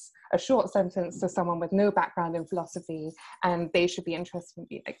sentence, a short sentence, to someone with no background in philosophy, and they should be interested and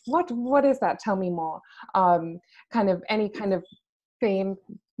be like, what is that? Tell me more. Kind of any kind of theme,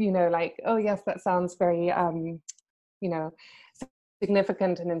 you know, like, oh yes, that sounds very, you know,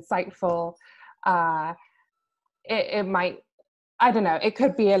 significant and insightful. It might, I don't know, it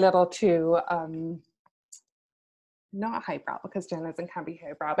could be a little too, not highbrow, because journalism can be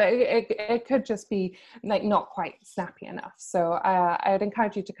highbrow, but it could just be like not quite snappy enough. So I would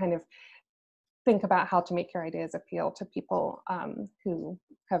encourage you to kind of think about how to make your ideas appeal to people who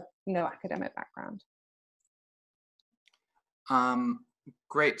have no academic background.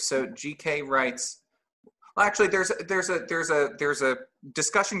 Great. So GK writes, well, actually, there's a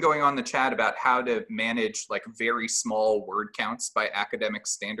discussion going on in the chat about how to manage like very small word counts by academic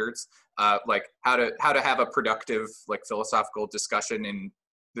standards, like how to have a productive like philosophical discussion in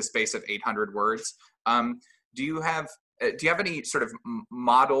the space of 800 words. Do you have any sort of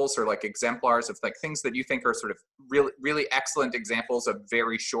models or like exemplars of like things that you think are sort of really excellent examples of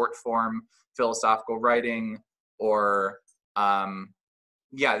very short form philosophical writing, or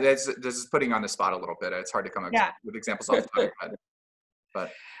yeah, this is putting on the spot a little bit. It's hard to come up with examples off the top of your head. But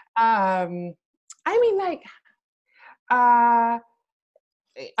I mean, like, I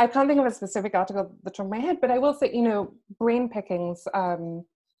can't think of a specific article at the top of my head, but I will say, you know, Brain Pickings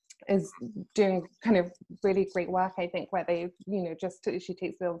is doing kind of really great work, I think, where they, you know, she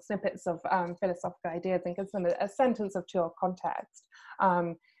takes little snippets of philosophical ideas and gives them a sentence or two of context.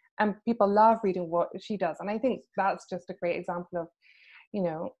 And people love reading what she does. And I think that's just a great example of, you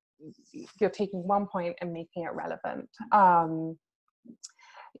know, you're taking one point and making it relevant.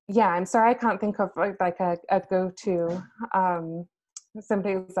 Yeah, I'm sorry, I can't think of like a go-to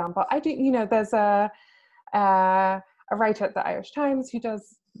simple example. I do, you know, there's a writer at the Irish Times who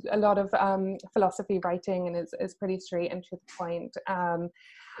does a lot of philosophy writing and is pretty straight and to the point.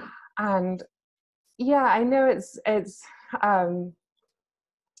 And yeah, I know it's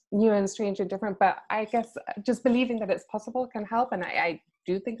new and strange and different, but I guess just believing that it's possible can help. And I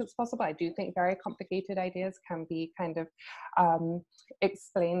do think it's possible. I do think very complicated ideas can be kind of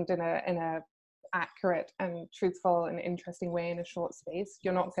explained in a accurate and truthful and interesting way in a short space,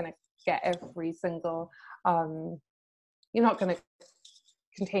 you're not going to get every single, you're not going to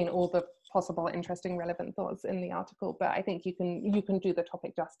contain all the possible interesting relevant thoughts in the article, but I think you can do the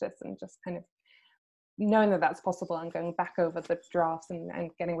topic justice, and just kind of knowing that that's possible and going back over the drafts and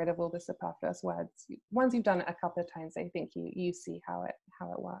getting rid of all the superfluous words. Once you've done it a couple of times, I think you see how it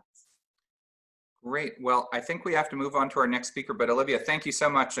works. Great. Well, I think we have to move on to our next speaker, but Olivia, thank you so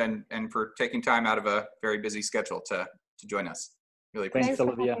much and for taking time out of a very busy schedule to join us. Really appreciate it.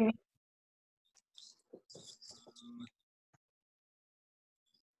 Thanks, Olivia.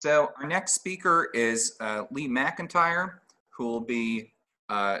 So our next speaker is Lee McIntyre, who will be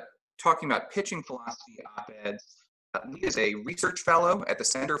talking about pitching philosophy op-eds. Lee is a research fellow at the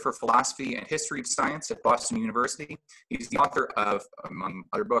Center for Philosophy and History of Science at Boston University. He's the author of, among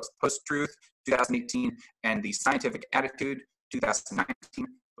other books, Post-Truth, 2018, and The Scientific Attitude, 2019,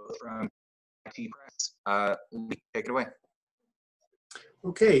 both from IT Press. Lee, take it away.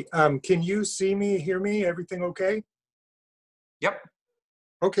 Okay, can you see me, hear me? Everything okay? Yep.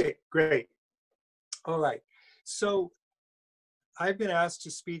 Okay, great. All right, so I've been asked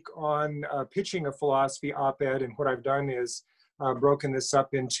to speak on pitching a philosophy op-ed, and what I've done is broken this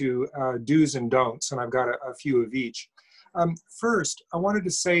up into do's and don'ts, and I've got a few of each. First, I wanted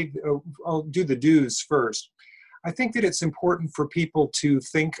to say, I'll do the do's first. I think that it's important for people to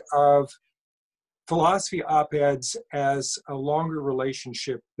think of philosophy op-eds as a longer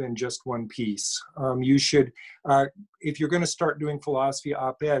relationship than just one piece. You should, if you're going to start doing philosophy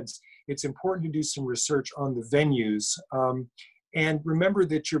op-eds, it's important to do some research on the venues. And remember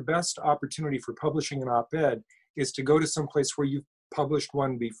that your best opportunity for publishing an op-ed is to go to some place where you've published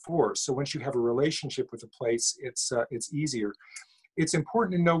one before. So once you have a relationship with a place, it's easier. It's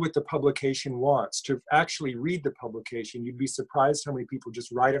important to know what the publication wants, to actually read the publication. You'd be surprised how many people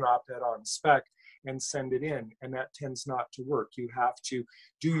just write an op-ed on spec and send it in, and that tends not to work. You have to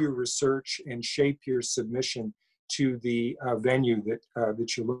do your research and shape your submission to the venue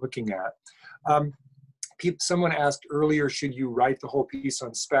that you're looking at. Someone asked earlier, should you write the whole piece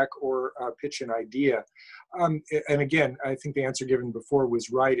on spec or pitch an idea? And again, I think the answer given before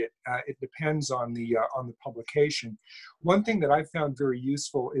was write it. It depends on the publication. One thing that I found very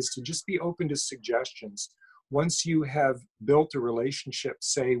useful is to just be open to suggestions. Once you have built a relationship,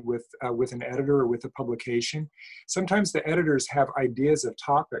 say with an editor or with a publication, sometimes the editors have ideas of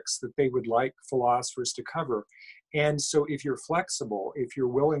topics that they would like philosophers to cover. And so if you're flexible, if you're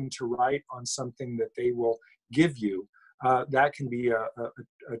willing to write on something that they will give you, that can be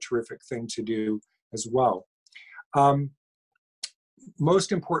a terrific thing to do as well.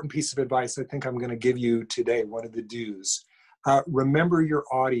 Most important piece of advice I think I'm going to give you today, one of the do's, remember your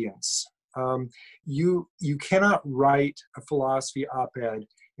audience. You cannot write a philosophy op-ed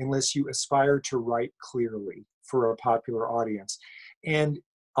unless you aspire to write clearly for a popular audience. And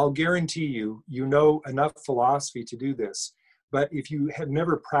I'll guarantee you, you know enough philosophy to do this, but if you have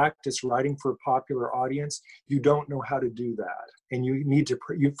never practiced writing for a popular audience, you don't know how to do that. And you need to,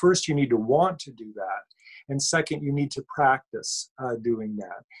 first you need to want to do that. And second, you need to practice doing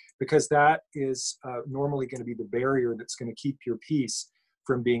that, because that is normally going to be the barrier that's going to keep your piece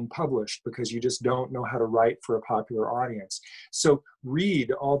from being published, because you just don't know how to write for a popular audience. So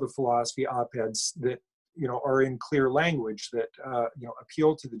read all the philosophy op-eds that are in clear language that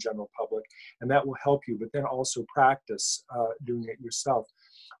appeal to the general public, and that will help you. But then also practice doing it yourself.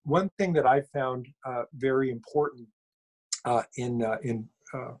 One thing that I found very important in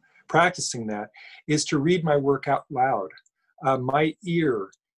practicing that is to read my work out loud. My ear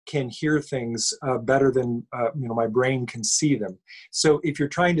can hear things better than my brain can see them. So if you're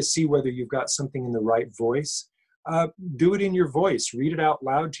trying to see whether you've got something in the right voice, do it in your voice, read it out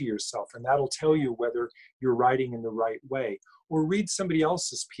loud to yourself, and that'll tell you whether you're writing in the right way. Or read somebody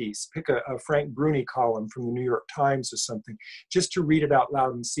else's piece, pick a Frank Bruni column from the New York Times or something, just to read it out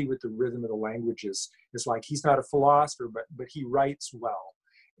loud and see what the rhythm of the language is like. He's not a philosopher, but he writes well,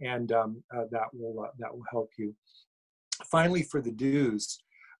 and that will help you. Finally, for the do's,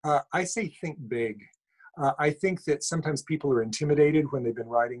 I say think big. I think that sometimes people are intimidated when they've been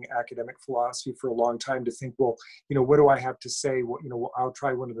writing academic philosophy for a long time to think, well, what do I have to say? Well, I'll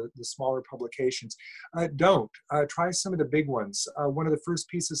try one of the smaller publications. Don't. Try some of the big ones. One of the first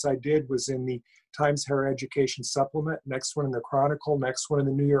pieces I did was in the Times Higher Education Supplement, next one in the Chronicle, next one in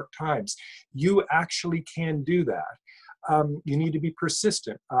the New York Times. You actually can do that. You need to be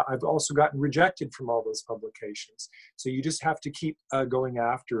persistent. I've also gotten rejected from all those publications. So you just have to keep going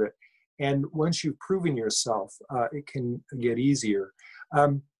after it. And once you've proven yourself, it can get easier.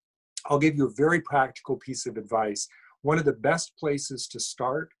 I'll give you a very practical piece of advice. One of the best places to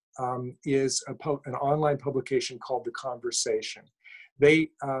start is an online publication called The Conversation. They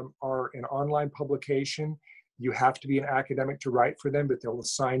are an online publication. You have to be an academic to write for them, but they'll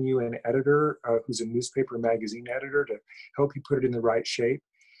assign you an editor who's a newspaper magazine editor to help you put it in the right shape.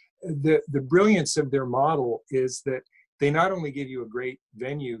 The brilliance of their model is that they not only give you a great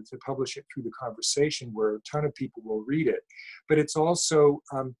venue to publish it through The Conversation where a ton of people will read it, but it's also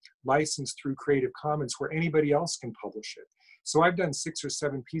licensed through Creative Commons where anybody else can publish it. So I've done 6 or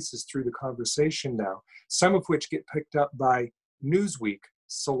 7 pieces through The Conversation now, some of which get picked up by Newsweek,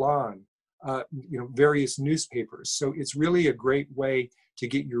 Salon, various newspapers. So it's really a great way to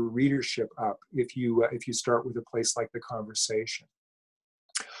get your readership up if you start with a place like The Conversation.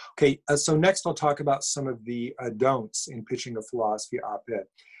 Okay, so next I'll talk about some of the don'ts in pitching a philosophy op-ed.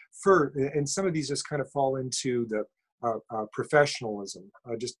 And some of these just kind of fall into the professionalism,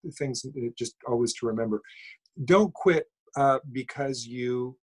 just things just always to remember. Don't quit because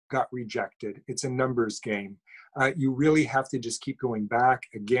you got rejected. It's a numbers game. You really have to just keep going back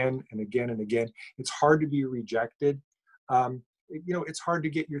again and again and again. It's hard to be rejected. It's hard to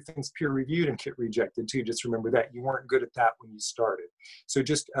get your things peer reviewed and get rejected too. Just remember that you weren't good at that when you started. So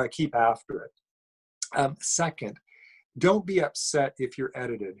just keep after it. Second, don't be upset if you're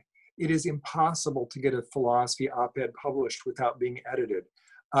edited. It is impossible to get a philosophy op-ed published without being edited.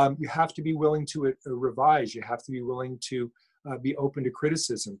 You have to be willing to revise. You have to be willing to be open to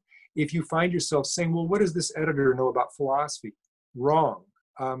criticism. If you find yourself saying, well, what does this editor know about philosophy? Wrong.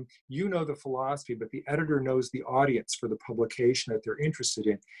 You know the philosophy, but the editor knows the audience for the publication that they're interested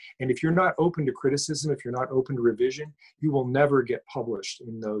in. And if you're not open to criticism, if you're not open to revision, you will never get published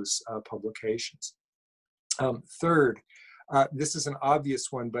in those publications. Third, this is an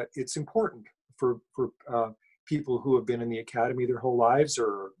obvious one, but it's important for people who have been in the academy their whole lives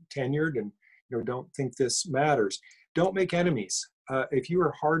or tenured and don't think this matters. Don't make enemies. If you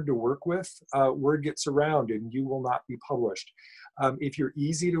are hard to work with, word gets around and you will not be published. If you're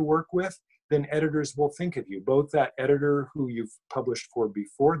easy to work with, then editors will think of you. Both that editor who you've published for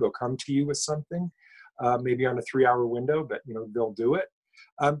before, they'll come to you with something, maybe on a 3-hour window, but they'll do it.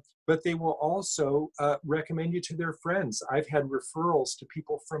 But they will also recommend you to their friends. I've had referrals to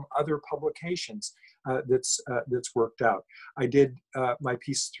people from other publications that's worked out. I did my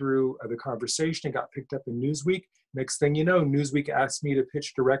piece through The Conversation. It got picked up in Newsweek. Next thing you know, Newsweek asked me to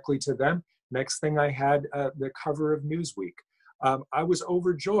pitch directly to them. Next thing I had the cover of Newsweek. I was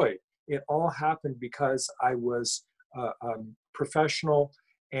overjoyed. It all happened because I was professional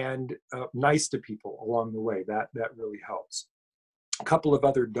and nice to people along the way. That really helps. A couple of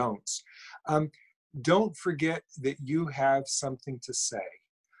other don'ts. Don't forget that you have something to say.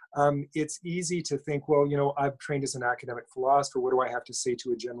 It's easy to think, well, I've trained as an academic philosopher. What do I have to say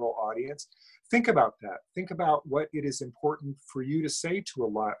to a general audience? Think about that. Think about what it is important for you to say to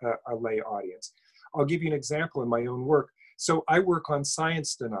a lay audience. I'll give you an example in my own work. So I work on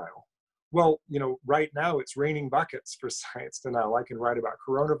science denial. Well, right now it's raining buckets for science denial. I can write about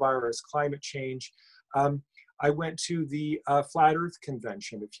coronavirus, climate change. I went to the Flat Earth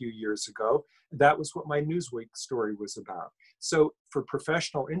Convention a few years ago. That was what my Newsweek story was about. So for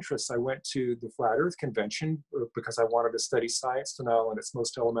professional interests, I went to the Flat Earth Convention because I wanted to study science denial in its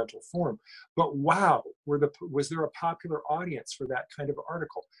most elemental form. But wow, was there a popular audience for that kind of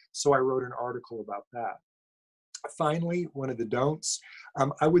article? So I wrote an article about that. Finally, one of the don'ts,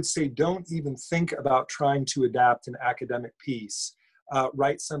 I would say don't even think about trying to adapt an academic piece.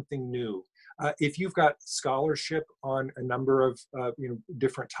 Write something new. If you've got scholarship on a number of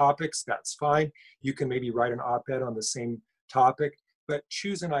different topics, that's fine. You can maybe write an op-ed on the same topic, but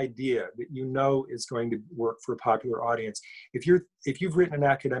choose an idea that is going to work for a popular audience. If you've written an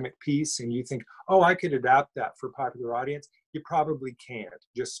academic piece and you think, oh, I could adapt that for a popular audience, you probably can't.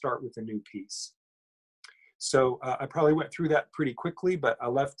 Just start with a new piece. So I probably went through that pretty quickly, but I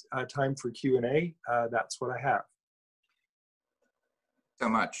left time for Q&A. That's what I have. So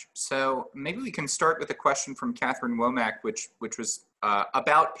much. So maybe we can start with a question from Catherine Womack, which was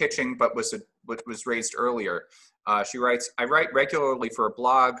about pitching, but was raised earlier. She writes, I write regularly for a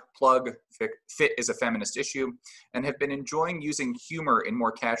blog, Fit is a Feminist Issue, and have been enjoying using humor in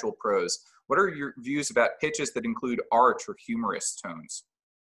more casual prose. What are your views about pitches that include arch or humorous tones?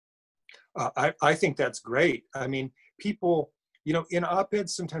 I think that's great. I mean, people, in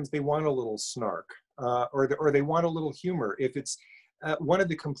op-eds, sometimes they want a little snark or they want a little humor. If it's one of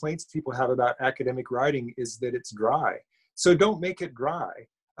the complaints people have about academic writing is that it's dry. So don't make it dry.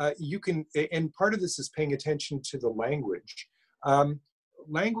 And part of this is paying attention to the language.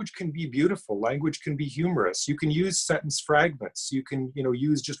 Language can be beautiful. Language can be humorous. You can use sentence fragments. You can,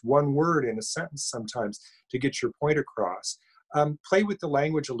 use just one word in a sentence sometimes to get your point across. Play with the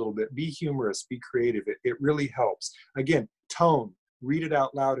language a little bit. Be humorous. Be creative. It really helps. Again, tone. Read it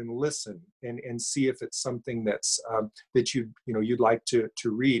out loud and listen, and see if it's something that's that you'd like to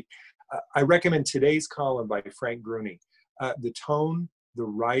read. I recommend today's column by Frank Gruni. The tone, the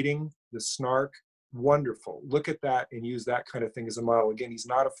writing, the snark, wonderful. Look at that and use that kind of thing as a model. Again, he's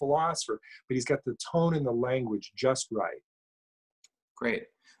not a philosopher, but he's got the tone and the language just right. Great.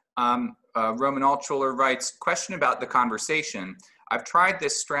 Roman Altschuler writes, question about the conversation. I've tried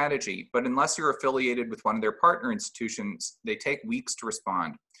this strategy, but unless you're affiliated with one of their partner institutions, they take weeks to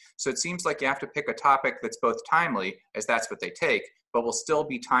respond. So it seems like you have to pick a topic that's both timely, as that's what they take, but will still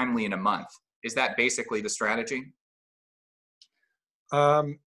be timely in a month. Is that basically the strategy?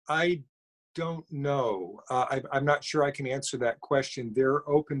 I don't know. I'm not sure I can answer that question. They're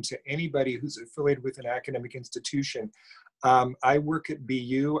open to anybody who's affiliated with an academic institution. I work at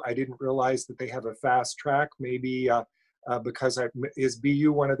BU. I didn't realize that they have a fast track, maybe because is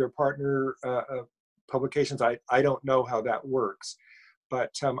BU one of their partner publications? I don't know how that works.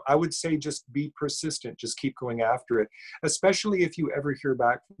 But I would say just be persistent, just keep going after it, especially if you ever hear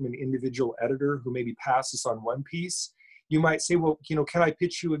back from an individual editor who maybe passes on one piece. You might say, well, can I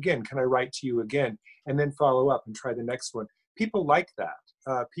pitch you again? Can I write to you again? And then follow up and try the next one. People like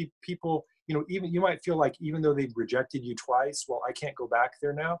that. People, even you might feel like even though they've rejected you twice, well, I can't go back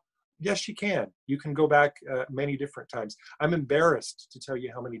there now. Yes, you can. You can go back many different times. I'm embarrassed to tell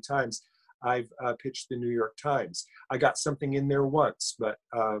you how many times I've pitched the New York Times. I got something in there once, but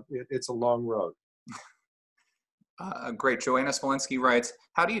it's a long road. Great. Joanna Smolinski writes,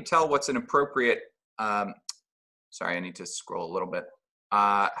 how do you tell what's an appropriate, sorry, I need to scroll a little bit.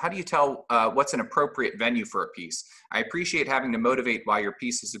 How do you tell what's an appropriate venue for a piece? I appreciate having to motivate why your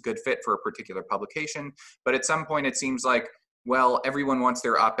piece is a good fit for a particular publication, but at some point it seems like, well, everyone wants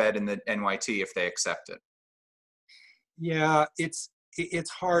their op-ed in the NYT if they accept it. Yeah, it's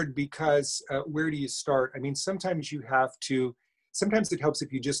hard because where do you start? I mean, sometimes you have to, sometimes it helps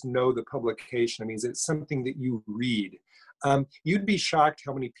if you just know the publication. I mean, it's something that you read. You'd be shocked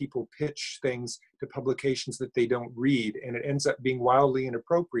how many people pitch things to publications that they don't read, and it ends up being wildly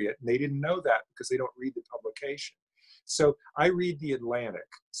inappropriate, and they didn't know that because they don't read the publication. So I read the Atlantic,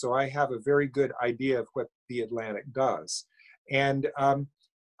 so I have a very good idea of what the Atlantic does. And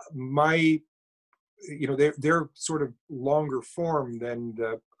they're sort of longer form than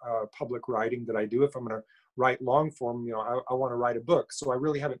the public writing that I do. If I'm going to write long form, I want to write a book. So I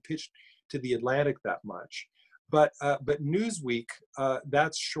really haven't pitched to the Atlantic that much. But Newsweek,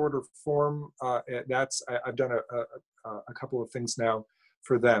 that's shorter form. I've done a couple of things now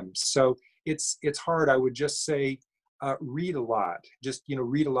for them. So it's hard. I would just say read a lot. Just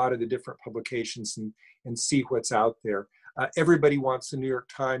read a lot of the different publications and see what's out there. Everybody wants the New York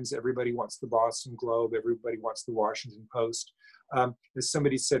Times. Everybody wants the Boston Globe. Everybody wants the Washington Post. As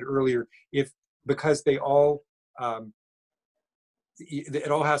somebody said earlier, because they all it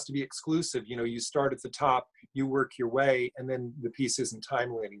all has to be exclusive. You start at the top, you work your way, and then the piece isn't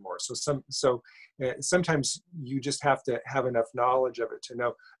timely anymore. So sometimes you just have to have enough knowledge of it to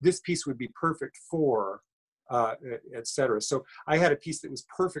know this piece would be perfect for, etc. So I had a piece that was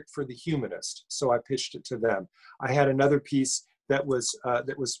perfect for The Humanist, so I pitched it to them. I had another piece that was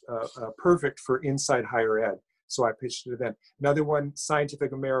perfect for Inside Higher Ed, so I pitched it to them. Another one,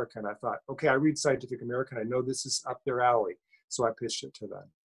 Scientific American. I thought, okay, I read Scientific American. I know this is up their alley. So I pitched it to them.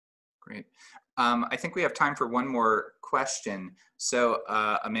 Great. I think we have time for one more question. So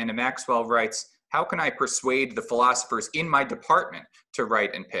Amanda Maxwell writes, how can I persuade the philosophers in my department to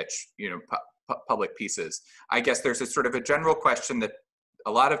write and pitch, public pieces? I guess there's a sort of a general question that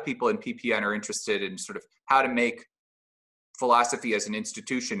a lot of people in PPN are interested in, sort of how to make philosophy as an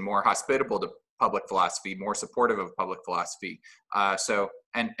institution more hospitable to public philosophy, more supportive of public philosophy.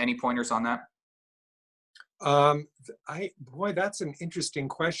 And any pointers on that? Boy, that's an interesting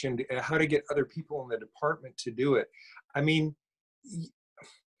question, how to get other people in the department to do it. I mean,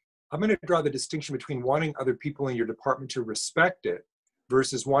 I'm going to draw the distinction between wanting other people in your department to respect it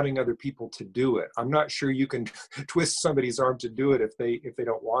versus wanting other people to do it. I'm not sure you can twist somebody's arm to do it if they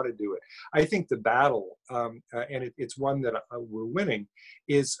don't want to do it. I think the battle, and it's one that we're winning,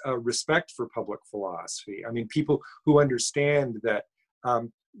 is respect for public philosophy. I mean, people who understand that,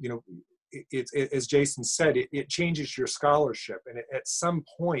 as Jason said, it changes your scholarship. And at some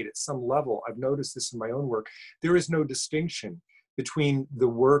point, at some level, I've noticed this in my own work, there is no distinction between the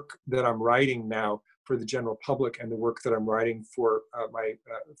work that I'm writing now for the general public and the work that I'm writing for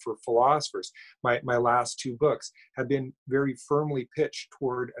for philosophers. My last two books have been very firmly pitched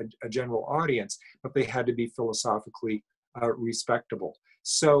toward a general audience, but they had to be philosophically respectable.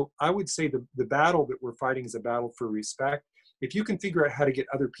 So I would say the battle that we're fighting is a battle for respect. if you can figure out how to get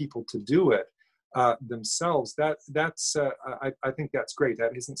other people to do it themselves, I think that's great.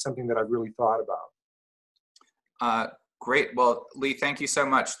 That isn't something that I've really thought about. Great. Well, Lee, thank you so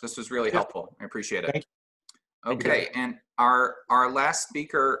much. This was really helpful. I appreciate it. Thank you. Okay, and our last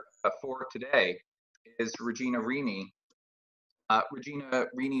speaker for today is Regina Rini. Regina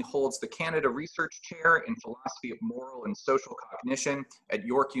Rini holds the Canada Research Chair in Philosophy of Moral and Social Cognition at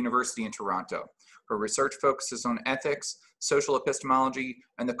York University in Toronto. Her research focuses on ethics, social epistemology,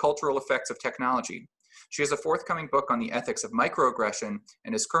 and the cultural effects of technology. She has a forthcoming book on the ethics of microaggression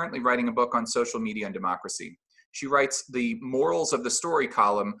and is currently writing a book on social media and democracy. She writes the Morals of the Story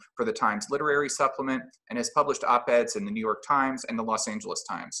column for the Times Literary Supplement and has published op-eds in the New York Times and the Los Angeles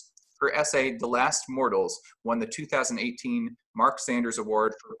Times. Her essay, The Last Mortals, won the 2018 Mark Sanders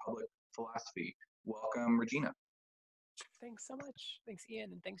Award for Public Philosophy. Welcome, Regina. Thanks so much. Thanks,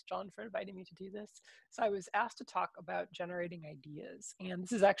 Ian, and thanks, John, for inviting me to do this. So I was asked to talk about generating ideas, and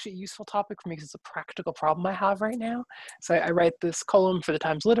this is actually a useful topic for me because it's a practical problem I have right now. So I write this column for the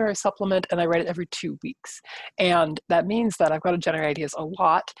Times Literary Supplement, and I write it every 2 weeks. And that means that I've got to generate ideas a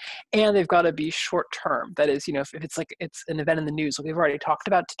lot, and they've got to be short-term. That is, if it's like it's an event in the news, like we've already talked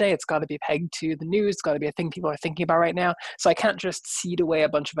about today, it's got to be pegged to the news. It's got to be a thing people are thinking about right now. So I can't just seed away a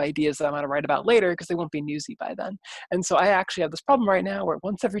bunch of ideas that I'm going to write about later because they won't be newsy by then. And so I actually have this problem right now where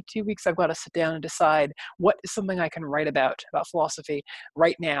once every 2 weeks I've got to sit down and decide what is something I can write about philosophy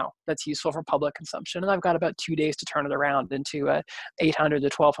right now that's useful for public consumption. And I've got about 2 days to turn it around into a 800 to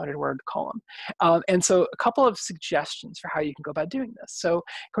 1200 word column. And so a couple of suggestions for how you can go about doing this. So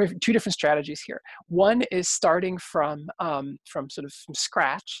two different strategies here. One is starting from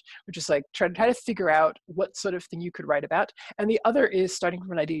scratch, which is like try to figure out what sort of thing you could write about. And the other is starting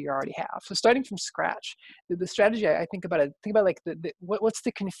from an idea you already have. So starting from scratch, the strategy I think about like what's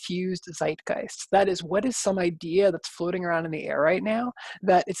the confused zeitgeist? That is, what is some idea that's floating around in the air right now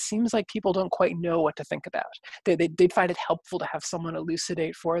that it seems like people don't quite know what to think about? They'd find it helpful to have someone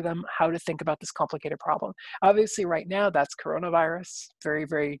elucidate for them how to think about this complicated problem. Obviously, right now, that's coronavirus. Very,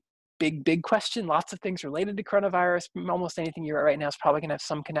 very big question. Lots of things related to coronavirus. Almost anything you write right now is probably going to have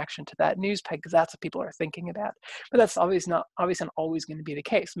some connection to that news peg because that's what people are thinking about. But that's obviously not always going to be the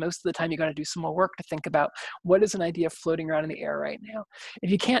case. Most of the time, you're going to do some more work to think about what is an idea floating around in the air right now.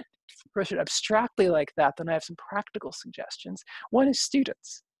 If you can't approach it abstractly like that, then I have some practical suggestions. One is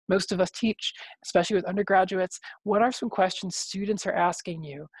students. Most of us teach, especially with undergraduates. What are some questions students are asking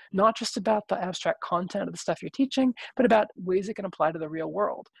you, not just about the abstract content of the stuff you're teaching, but about ways it can apply to the real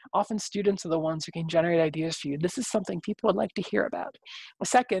world? Often students are the ones who can generate ideas for you. This is something people would like to hear about. A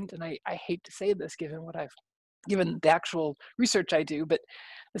second, and I hate to say this given the actual research I do, but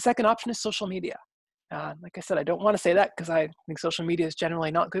the second option is social media. Like I said, I don't want to say that because I think social media is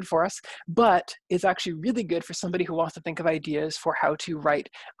generally not good for us, but it's actually really good for somebody who wants to think of ideas for how to write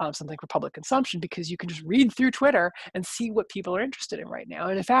something for public consumption, because you can just read through Twitter and see what people are interested in right now.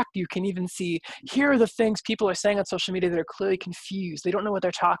 And in fact, you can even see, here are the things people are saying on social media that are clearly confused. They don't know what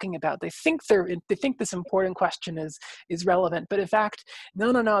they're talking about. They think this important question is relevant, but in fact,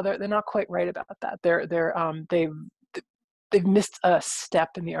 no, they're not quite right about that. They've missed a step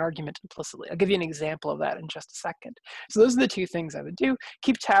in the argument implicitly. I'll give you an example of that in just a second. So those are the two things I would do.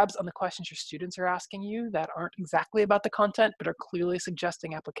 Keep tabs on the questions your students are asking you that aren't exactly about the content, but are clearly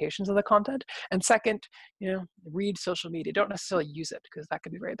suggesting applications of the content. And second, read social media. Don't necessarily use it because that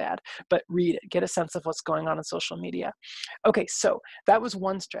could be very bad, but read it. Get a sense of what's going on in social media. Okay, so that was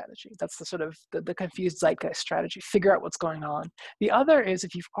one strategy. That's the sort of the confused zeitgeist strategy. Figure out what's going on. The other is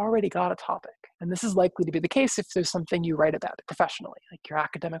if you've already got a topic, and this is likely to be the case if there's something you write about it professionally, like your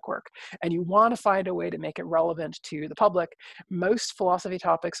academic work, and you want to find a way to make it relevant to the public. Most philosophy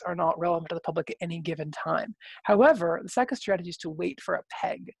topics are not relevant to the public at any given time. However, the second strategy is to wait for a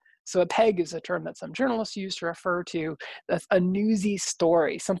peg. So a peg is a term that some journalists use to refer to a newsy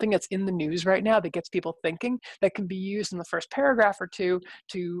story, something that's in the news right now that gets people thinking, that can be used in the first paragraph or two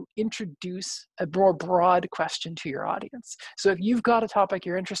to introduce a more broad question to your audience. So if you've got a topic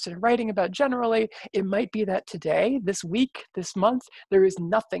you're interested in writing about generally, it might be that today, this week, this month, there is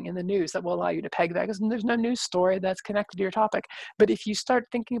nothing in the news that will allow you to peg that because there's no news story that's connected to your topic. But if you start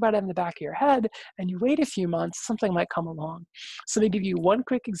thinking about it in the back of your head and you wait a few months, something might come along. So let me give you one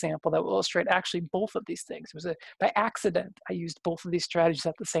quick example that will illustrate actually both of these things. By accident, I used both of these strategies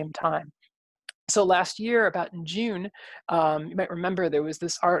at the same time. So last year, about in June, you might remember there was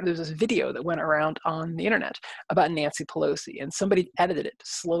this video that went around on the internet about Nancy Pelosi, and somebody edited it to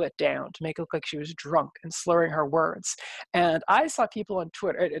slow it down to make it look like she was drunk and slurring her words. And I saw people on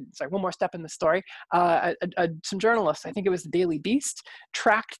Twitter. Sorry, one more step in the story. Some journalists, I think it was the Daily Beast,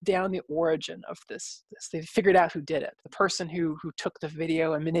 tracked down the origin of this. They figured out who did it, the person who took the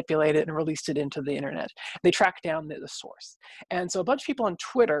video and manipulated it and released it into the internet. They tracked down the source. And so a bunch of people on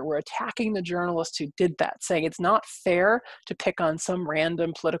Twitter were attacking the journalist who did that, saying it's not fair to pick on some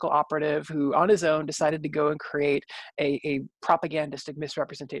random political operative who on his own decided to go and create a propagandistic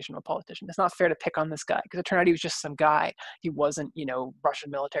misrepresentation of a politician. It's not fair to pick on this guy, because it turned out he was just some guy. He wasn't,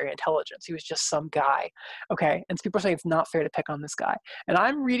 Russian military intelligence. He was just some guy. Okay. And so people are saying it's not fair to pick on this guy. And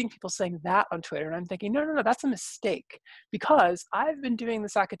I'm reading people saying that on Twitter, and I'm thinking, no, that's a mistake, because I've been doing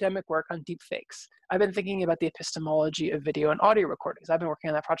this academic work on deepfakes. I've been thinking about the epistemology of video and audio recordings. I've been working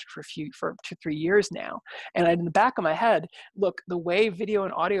on that project for 2-3 years now. And in the back of my head, look, the way video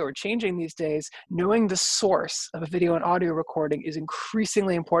and audio are changing these days, knowing the source of a video and audio recording is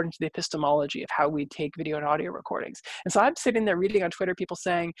increasingly important to the epistemology of how we take video and audio recordings. And so I'm sitting there reading on Twitter, people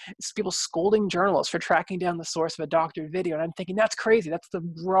scolding journalists for tracking down the source of a doctored video. And I'm thinking, that's crazy. That's the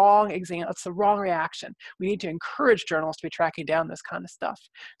wrong example. That's the wrong reaction. We need to encourage journalists to be tracking down this kind of stuff.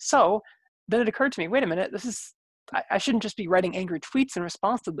 So then it occurred to me, wait a minute, I shouldn't just be writing angry tweets in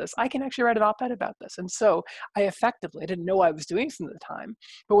response to this. I can actually write an op-ed about this. And so I didn't know I was doing this at the time,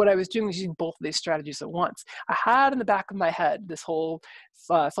 but what I was doing was using both of these strategies at once. I had in the back of my head this whole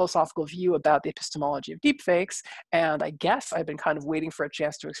philosophical view about the epistemology of deepfakes, and I guess I've been kind of waiting for a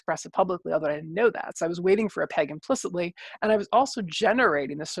chance to express it publicly, although I didn't know that. So I was waiting for a peg implicitly, and I was also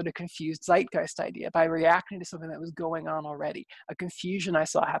generating this sort of confused zeitgeist idea by reacting to something that was going on already, a confusion I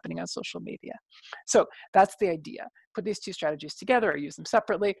saw happening on social media. So that's the idea. Put these two strategies together or use them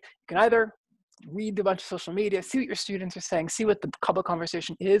separately. You can either read a bunch of social media, see what your students are saying, see what the public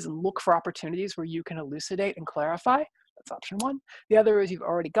conversation is, and look for opportunities where you can elucidate and clarify. That's option one. The other is you've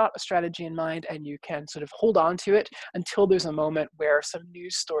already got a strategy in mind and you can sort of hold on to it until there's a moment where some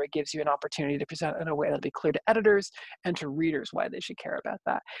news story gives you an opportunity to present in a way that'll be clear to editors and to readers why they should care about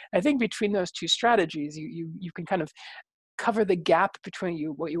that. I think between those two strategies, you can kind of cover the gap between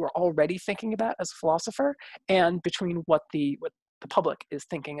what you were already thinking about as a philosopher and between what the public is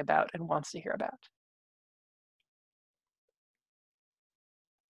thinking about and wants to hear about.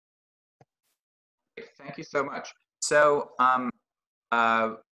 Thank you so much. So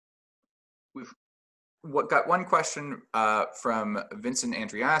we've got one question from Vincent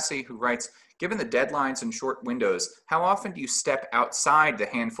Andriassi, who writes, given the deadlines and short windows, how often do you step outside the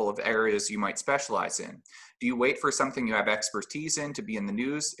handful of areas you might specialize in? Do you wait for something you have expertise in to be in the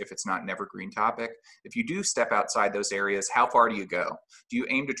news if it's not an evergreen topic? If you do step outside those areas, how far do you go? Do you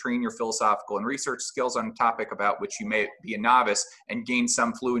aim to train your philosophical and research skills on a topic about which you may be a novice and gain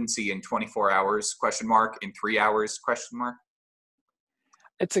some fluency in 24 hours, in 3 hours, ?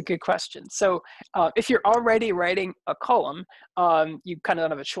 It's a good question. So if you're already writing a column, you kind of don't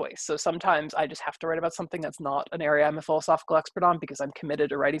have a choice. So sometimes I just have to write about something that's not an area I'm a philosophical expert on because I'm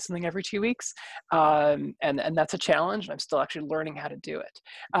committed to writing something every 2 weeks. And that's a challenge, and I'm still actually learning how to do it.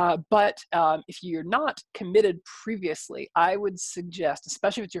 But if you're not committed previously, I would suggest,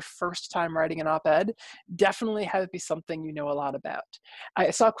 especially if it's your first time writing an op-ed, definitely have it be something you know a lot about. I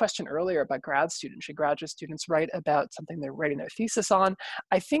saw a question earlier about grad students. Should graduate students write about something they're writing their thesis on?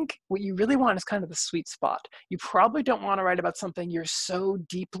 I think what you really want is kind of the sweet spot. You probably don't want to write about something you're so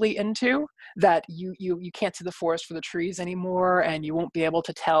deeply into that you can't see the forest for the trees anymore, and you won't be able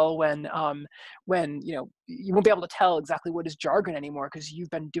to tell when you won't be able to tell exactly what is jargon anymore because you've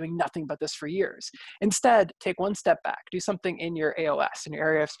been doing nothing but this for years. Instead, take one step back, do something in your AOS, in your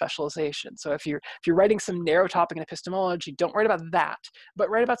area of specialization. So if you're writing some narrow topic in epistemology, don't write about that, but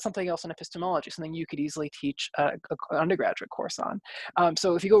write about something else in epistemology, something you could easily teach an undergraduate course on.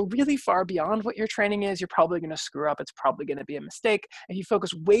 So if you go really far beyond what your training is, you're probably going to screw up. It's probably going to be a mistake. If you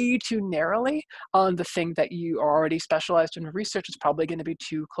focus way too narrowly on the thing that you are already specialized in research, it's probably going to be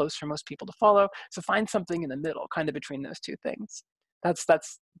too close for most people to follow. So find something in the middle, kind of between those two things.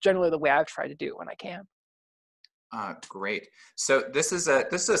 That's generally the way I've tried to do it when I can. Great. So this is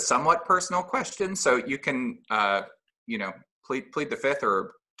a somewhat personal question, so you can plead the fifth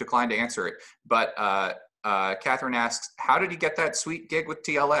or decline to answer it. But Catherine asks, how did you get that sweet gig with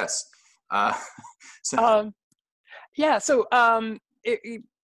TLS? I'm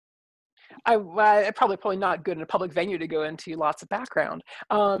probably not good in a public venue to go into lots of background.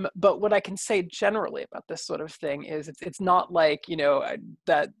 But what I can say generally about this sort of thing is it's not like,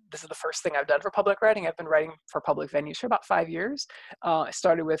 that this is the first thing I've done for public writing. I've been writing for public venues for about 5 years. I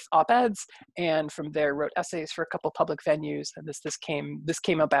started with op-eds, and from there wrote essays for a couple public venues, and this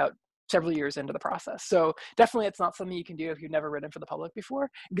came about several years into the process. So definitely it's not something you can do if you've never written for the public before,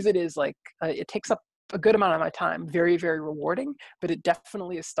 because it is like, it takes up a good amount of my time, very, very rewarding, but it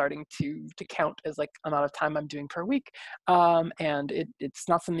definitely is starting to count as like amount of time I'm doing per week. And it's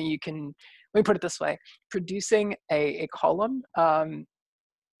not something you can, let me put it this way, producing a column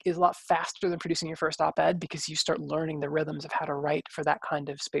is a lot faster than producing your first op-ed, because you start learning the rhythms of how to write for that kind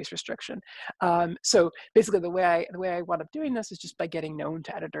of space restriction. So basically the way I wound up doing this is just by getting known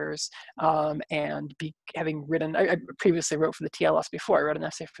to editors, and having written, I previously wrote for the TLS before. I wrote an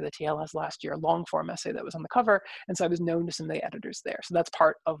essay for the TLS last year, a long form essay that was on the cover. And so I was known to some of the editors there. So that's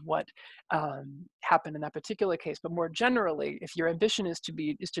part of what happened in that particular case. But more generally, if your ambition is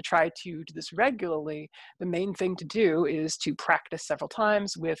to try to do this regularly, the main thing to do is to practice several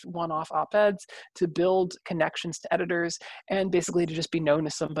times with one-off op-eds, to build connections to editors, and basically to just be known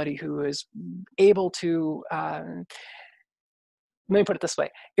as somebody who is able to, let me put it this way,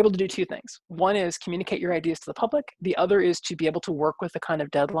 able to do two things. One is communicate your ideas to the public. The other is to be able to work with the kind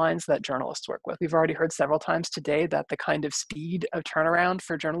of deadlines that journalists work with. We've already heard several times today that the kind of speed of turnaround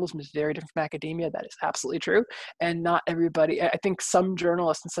for journalism is very different from academia. That is absolutely true. And not everybody, I think some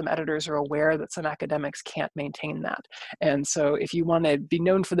journalists and some editors are aware that some academics can't maintain that. And so if you want to be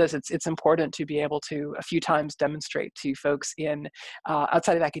known for this, it's important to be able to a few times demonstrate to folks in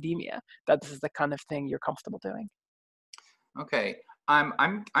outside of academia that this is the kind of thing you're comfortable doing. Okay, I'm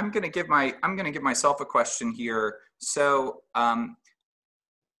going to give myself a question here. So,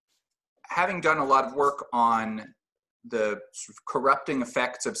 having done a lot of work on the sort of corrupting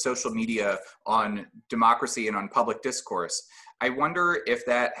effects of social media on democracy and on public discourse, I wonder if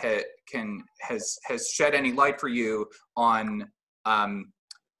that has shed any light for you on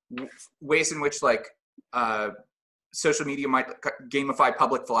ways in which, like, social media might gamify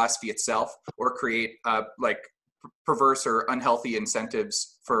public philosophy itself, or create like perverse or unhealthy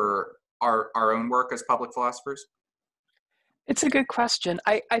incentives for our own work as public philosophers? It's a good question.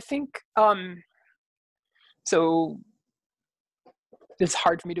 I think, so it's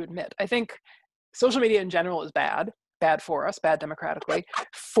hard for me to admit. I think social media in general is bad for us, bad democratically.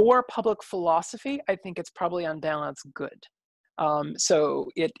 For public philosophy, I think it's probably on balance good. So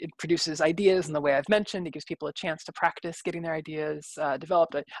it produces ideas in the way I've mentioned. It gives people a chance to practice getting their ideas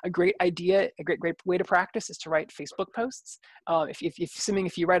developed. A great idea, a great way to practice is to write Facebook posts. Assuming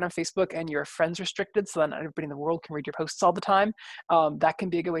if you write on Facebook and your friends restricted, so then everybody in the world can read your posts all the time, that can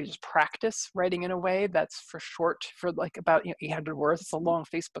be a good way to just practice writing in a way that's for like about 800 words. It's a long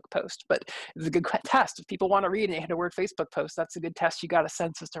Facebook post, but it's a good test. If people want to read an 800-word Facebook post, that's a good test. You got a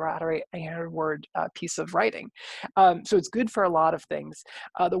sense as to how to write an 800-word piece of writing. So it's good for a lot of things.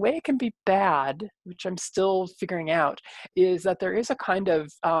 The way it can be bad, which I'm still figuring out, is that there is a kind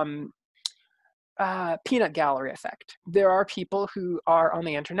of peanut gallery effect. There are people who are on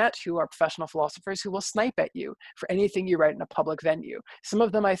the internet who are professional philosophers who will snipe at you for anything you write in a public venue. Some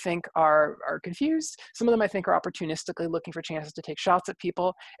of them I think are confused. Some of them I think are opportunistically looking for chances to take shots at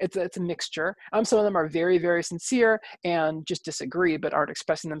people. It's a mixture. Some of them are very, very sincere and just disagree but aren't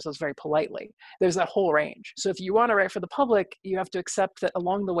expressing themselves very politely. There's that whole range. So if you want to write for the public, you have to accept that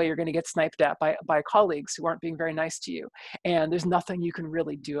along the way you're going to get sniped at by colleagues who aren't being very nice to you. And there's nothing you can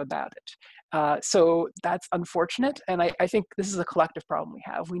really do about it. So that's unfortunate, and I think this is a collective problem we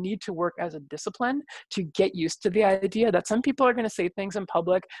have. We need to work as a discipline to get used to the idea that some people are going to say things in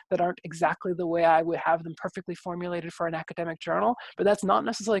public that aren't exactly the way I would have them perfectly formulated for an academic journal, but that's not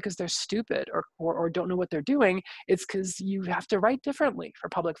necessarily because they're stupid or don't know what they're doing. It's because you have to write differently for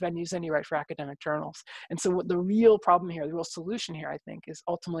public venues than you write for academic journals. And so what the real problem here, the real solution here, I think, is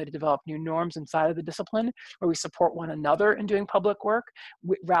ultimately to develop new norms inside of the discipline where we support one another in doing public work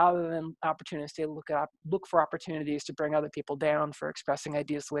rather than opportunities to look for opportunities to bring other people down for expressing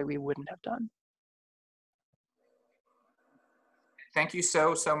ideas the way we wouldn't have done. Thank you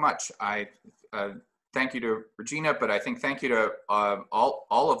so much. I thank you to Regina, but I think thank you to all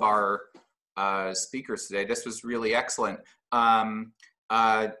of our speakers today. This was really excellent.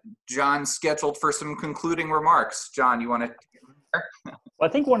 John's scheduled for some concluding remarks. John, you want to? Well, I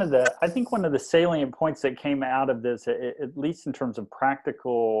think one of the salient points that came out of this, at least in terms of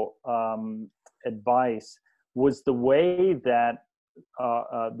practical advice, was the way that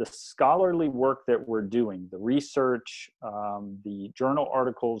the scholarly work that we're doing, the research, the journal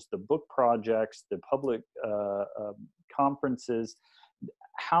articles, the book projects, the public conferences,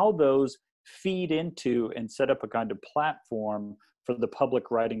 how those feed into and set up a kind of platform for the public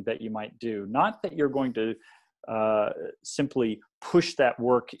writing that you might do. Not that you're going to simply push that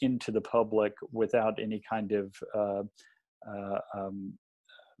work into the public without any kind of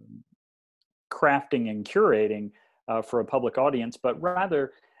crafting and curating for a public audience, but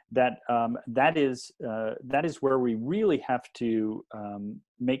rather that that is where we really have to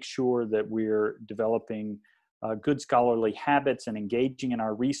make sure that we're developing good scholarly habits and engaging in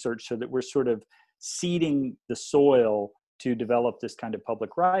our research, so that we're sort of seeding the soil to develop this kind of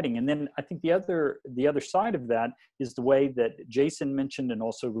public writing. And then I think the other side of that is the way that Jason mentioned, and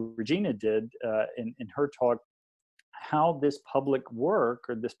also Regina did in her talk, how this public work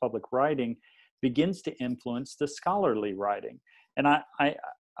or this public writing begins to influence the scholarly writing. And I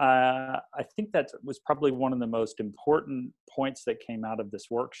think that was probably one of the most important points that came out of this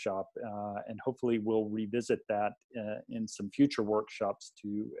workshop, and hopefully we'll revisit that in some future workshops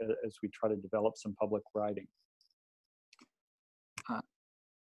too, as we try to develop some public writing.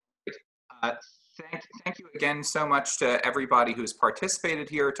 Thank you again so much to everybody who's participated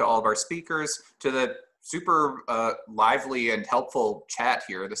here, to all of our speakers, to the super lively and helpful chat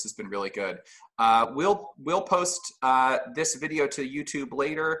here. This has been really good. We'll post this video to YouTube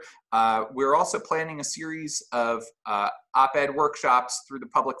later. We're also planning a series of op-ed workshops through the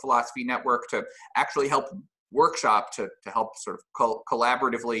Public Philosophy Network to actually help workshop to help sort of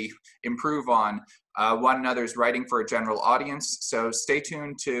collaboratively improve on one another's writing for a general audience. So stay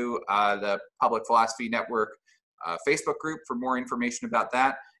tuned to the Public Philosophy Network Facebook group for more information about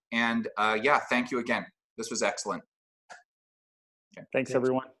that. And yeah, thank you again. This was excellent. Okay. Thanks,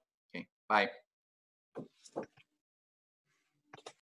 everyone. Okay, bye.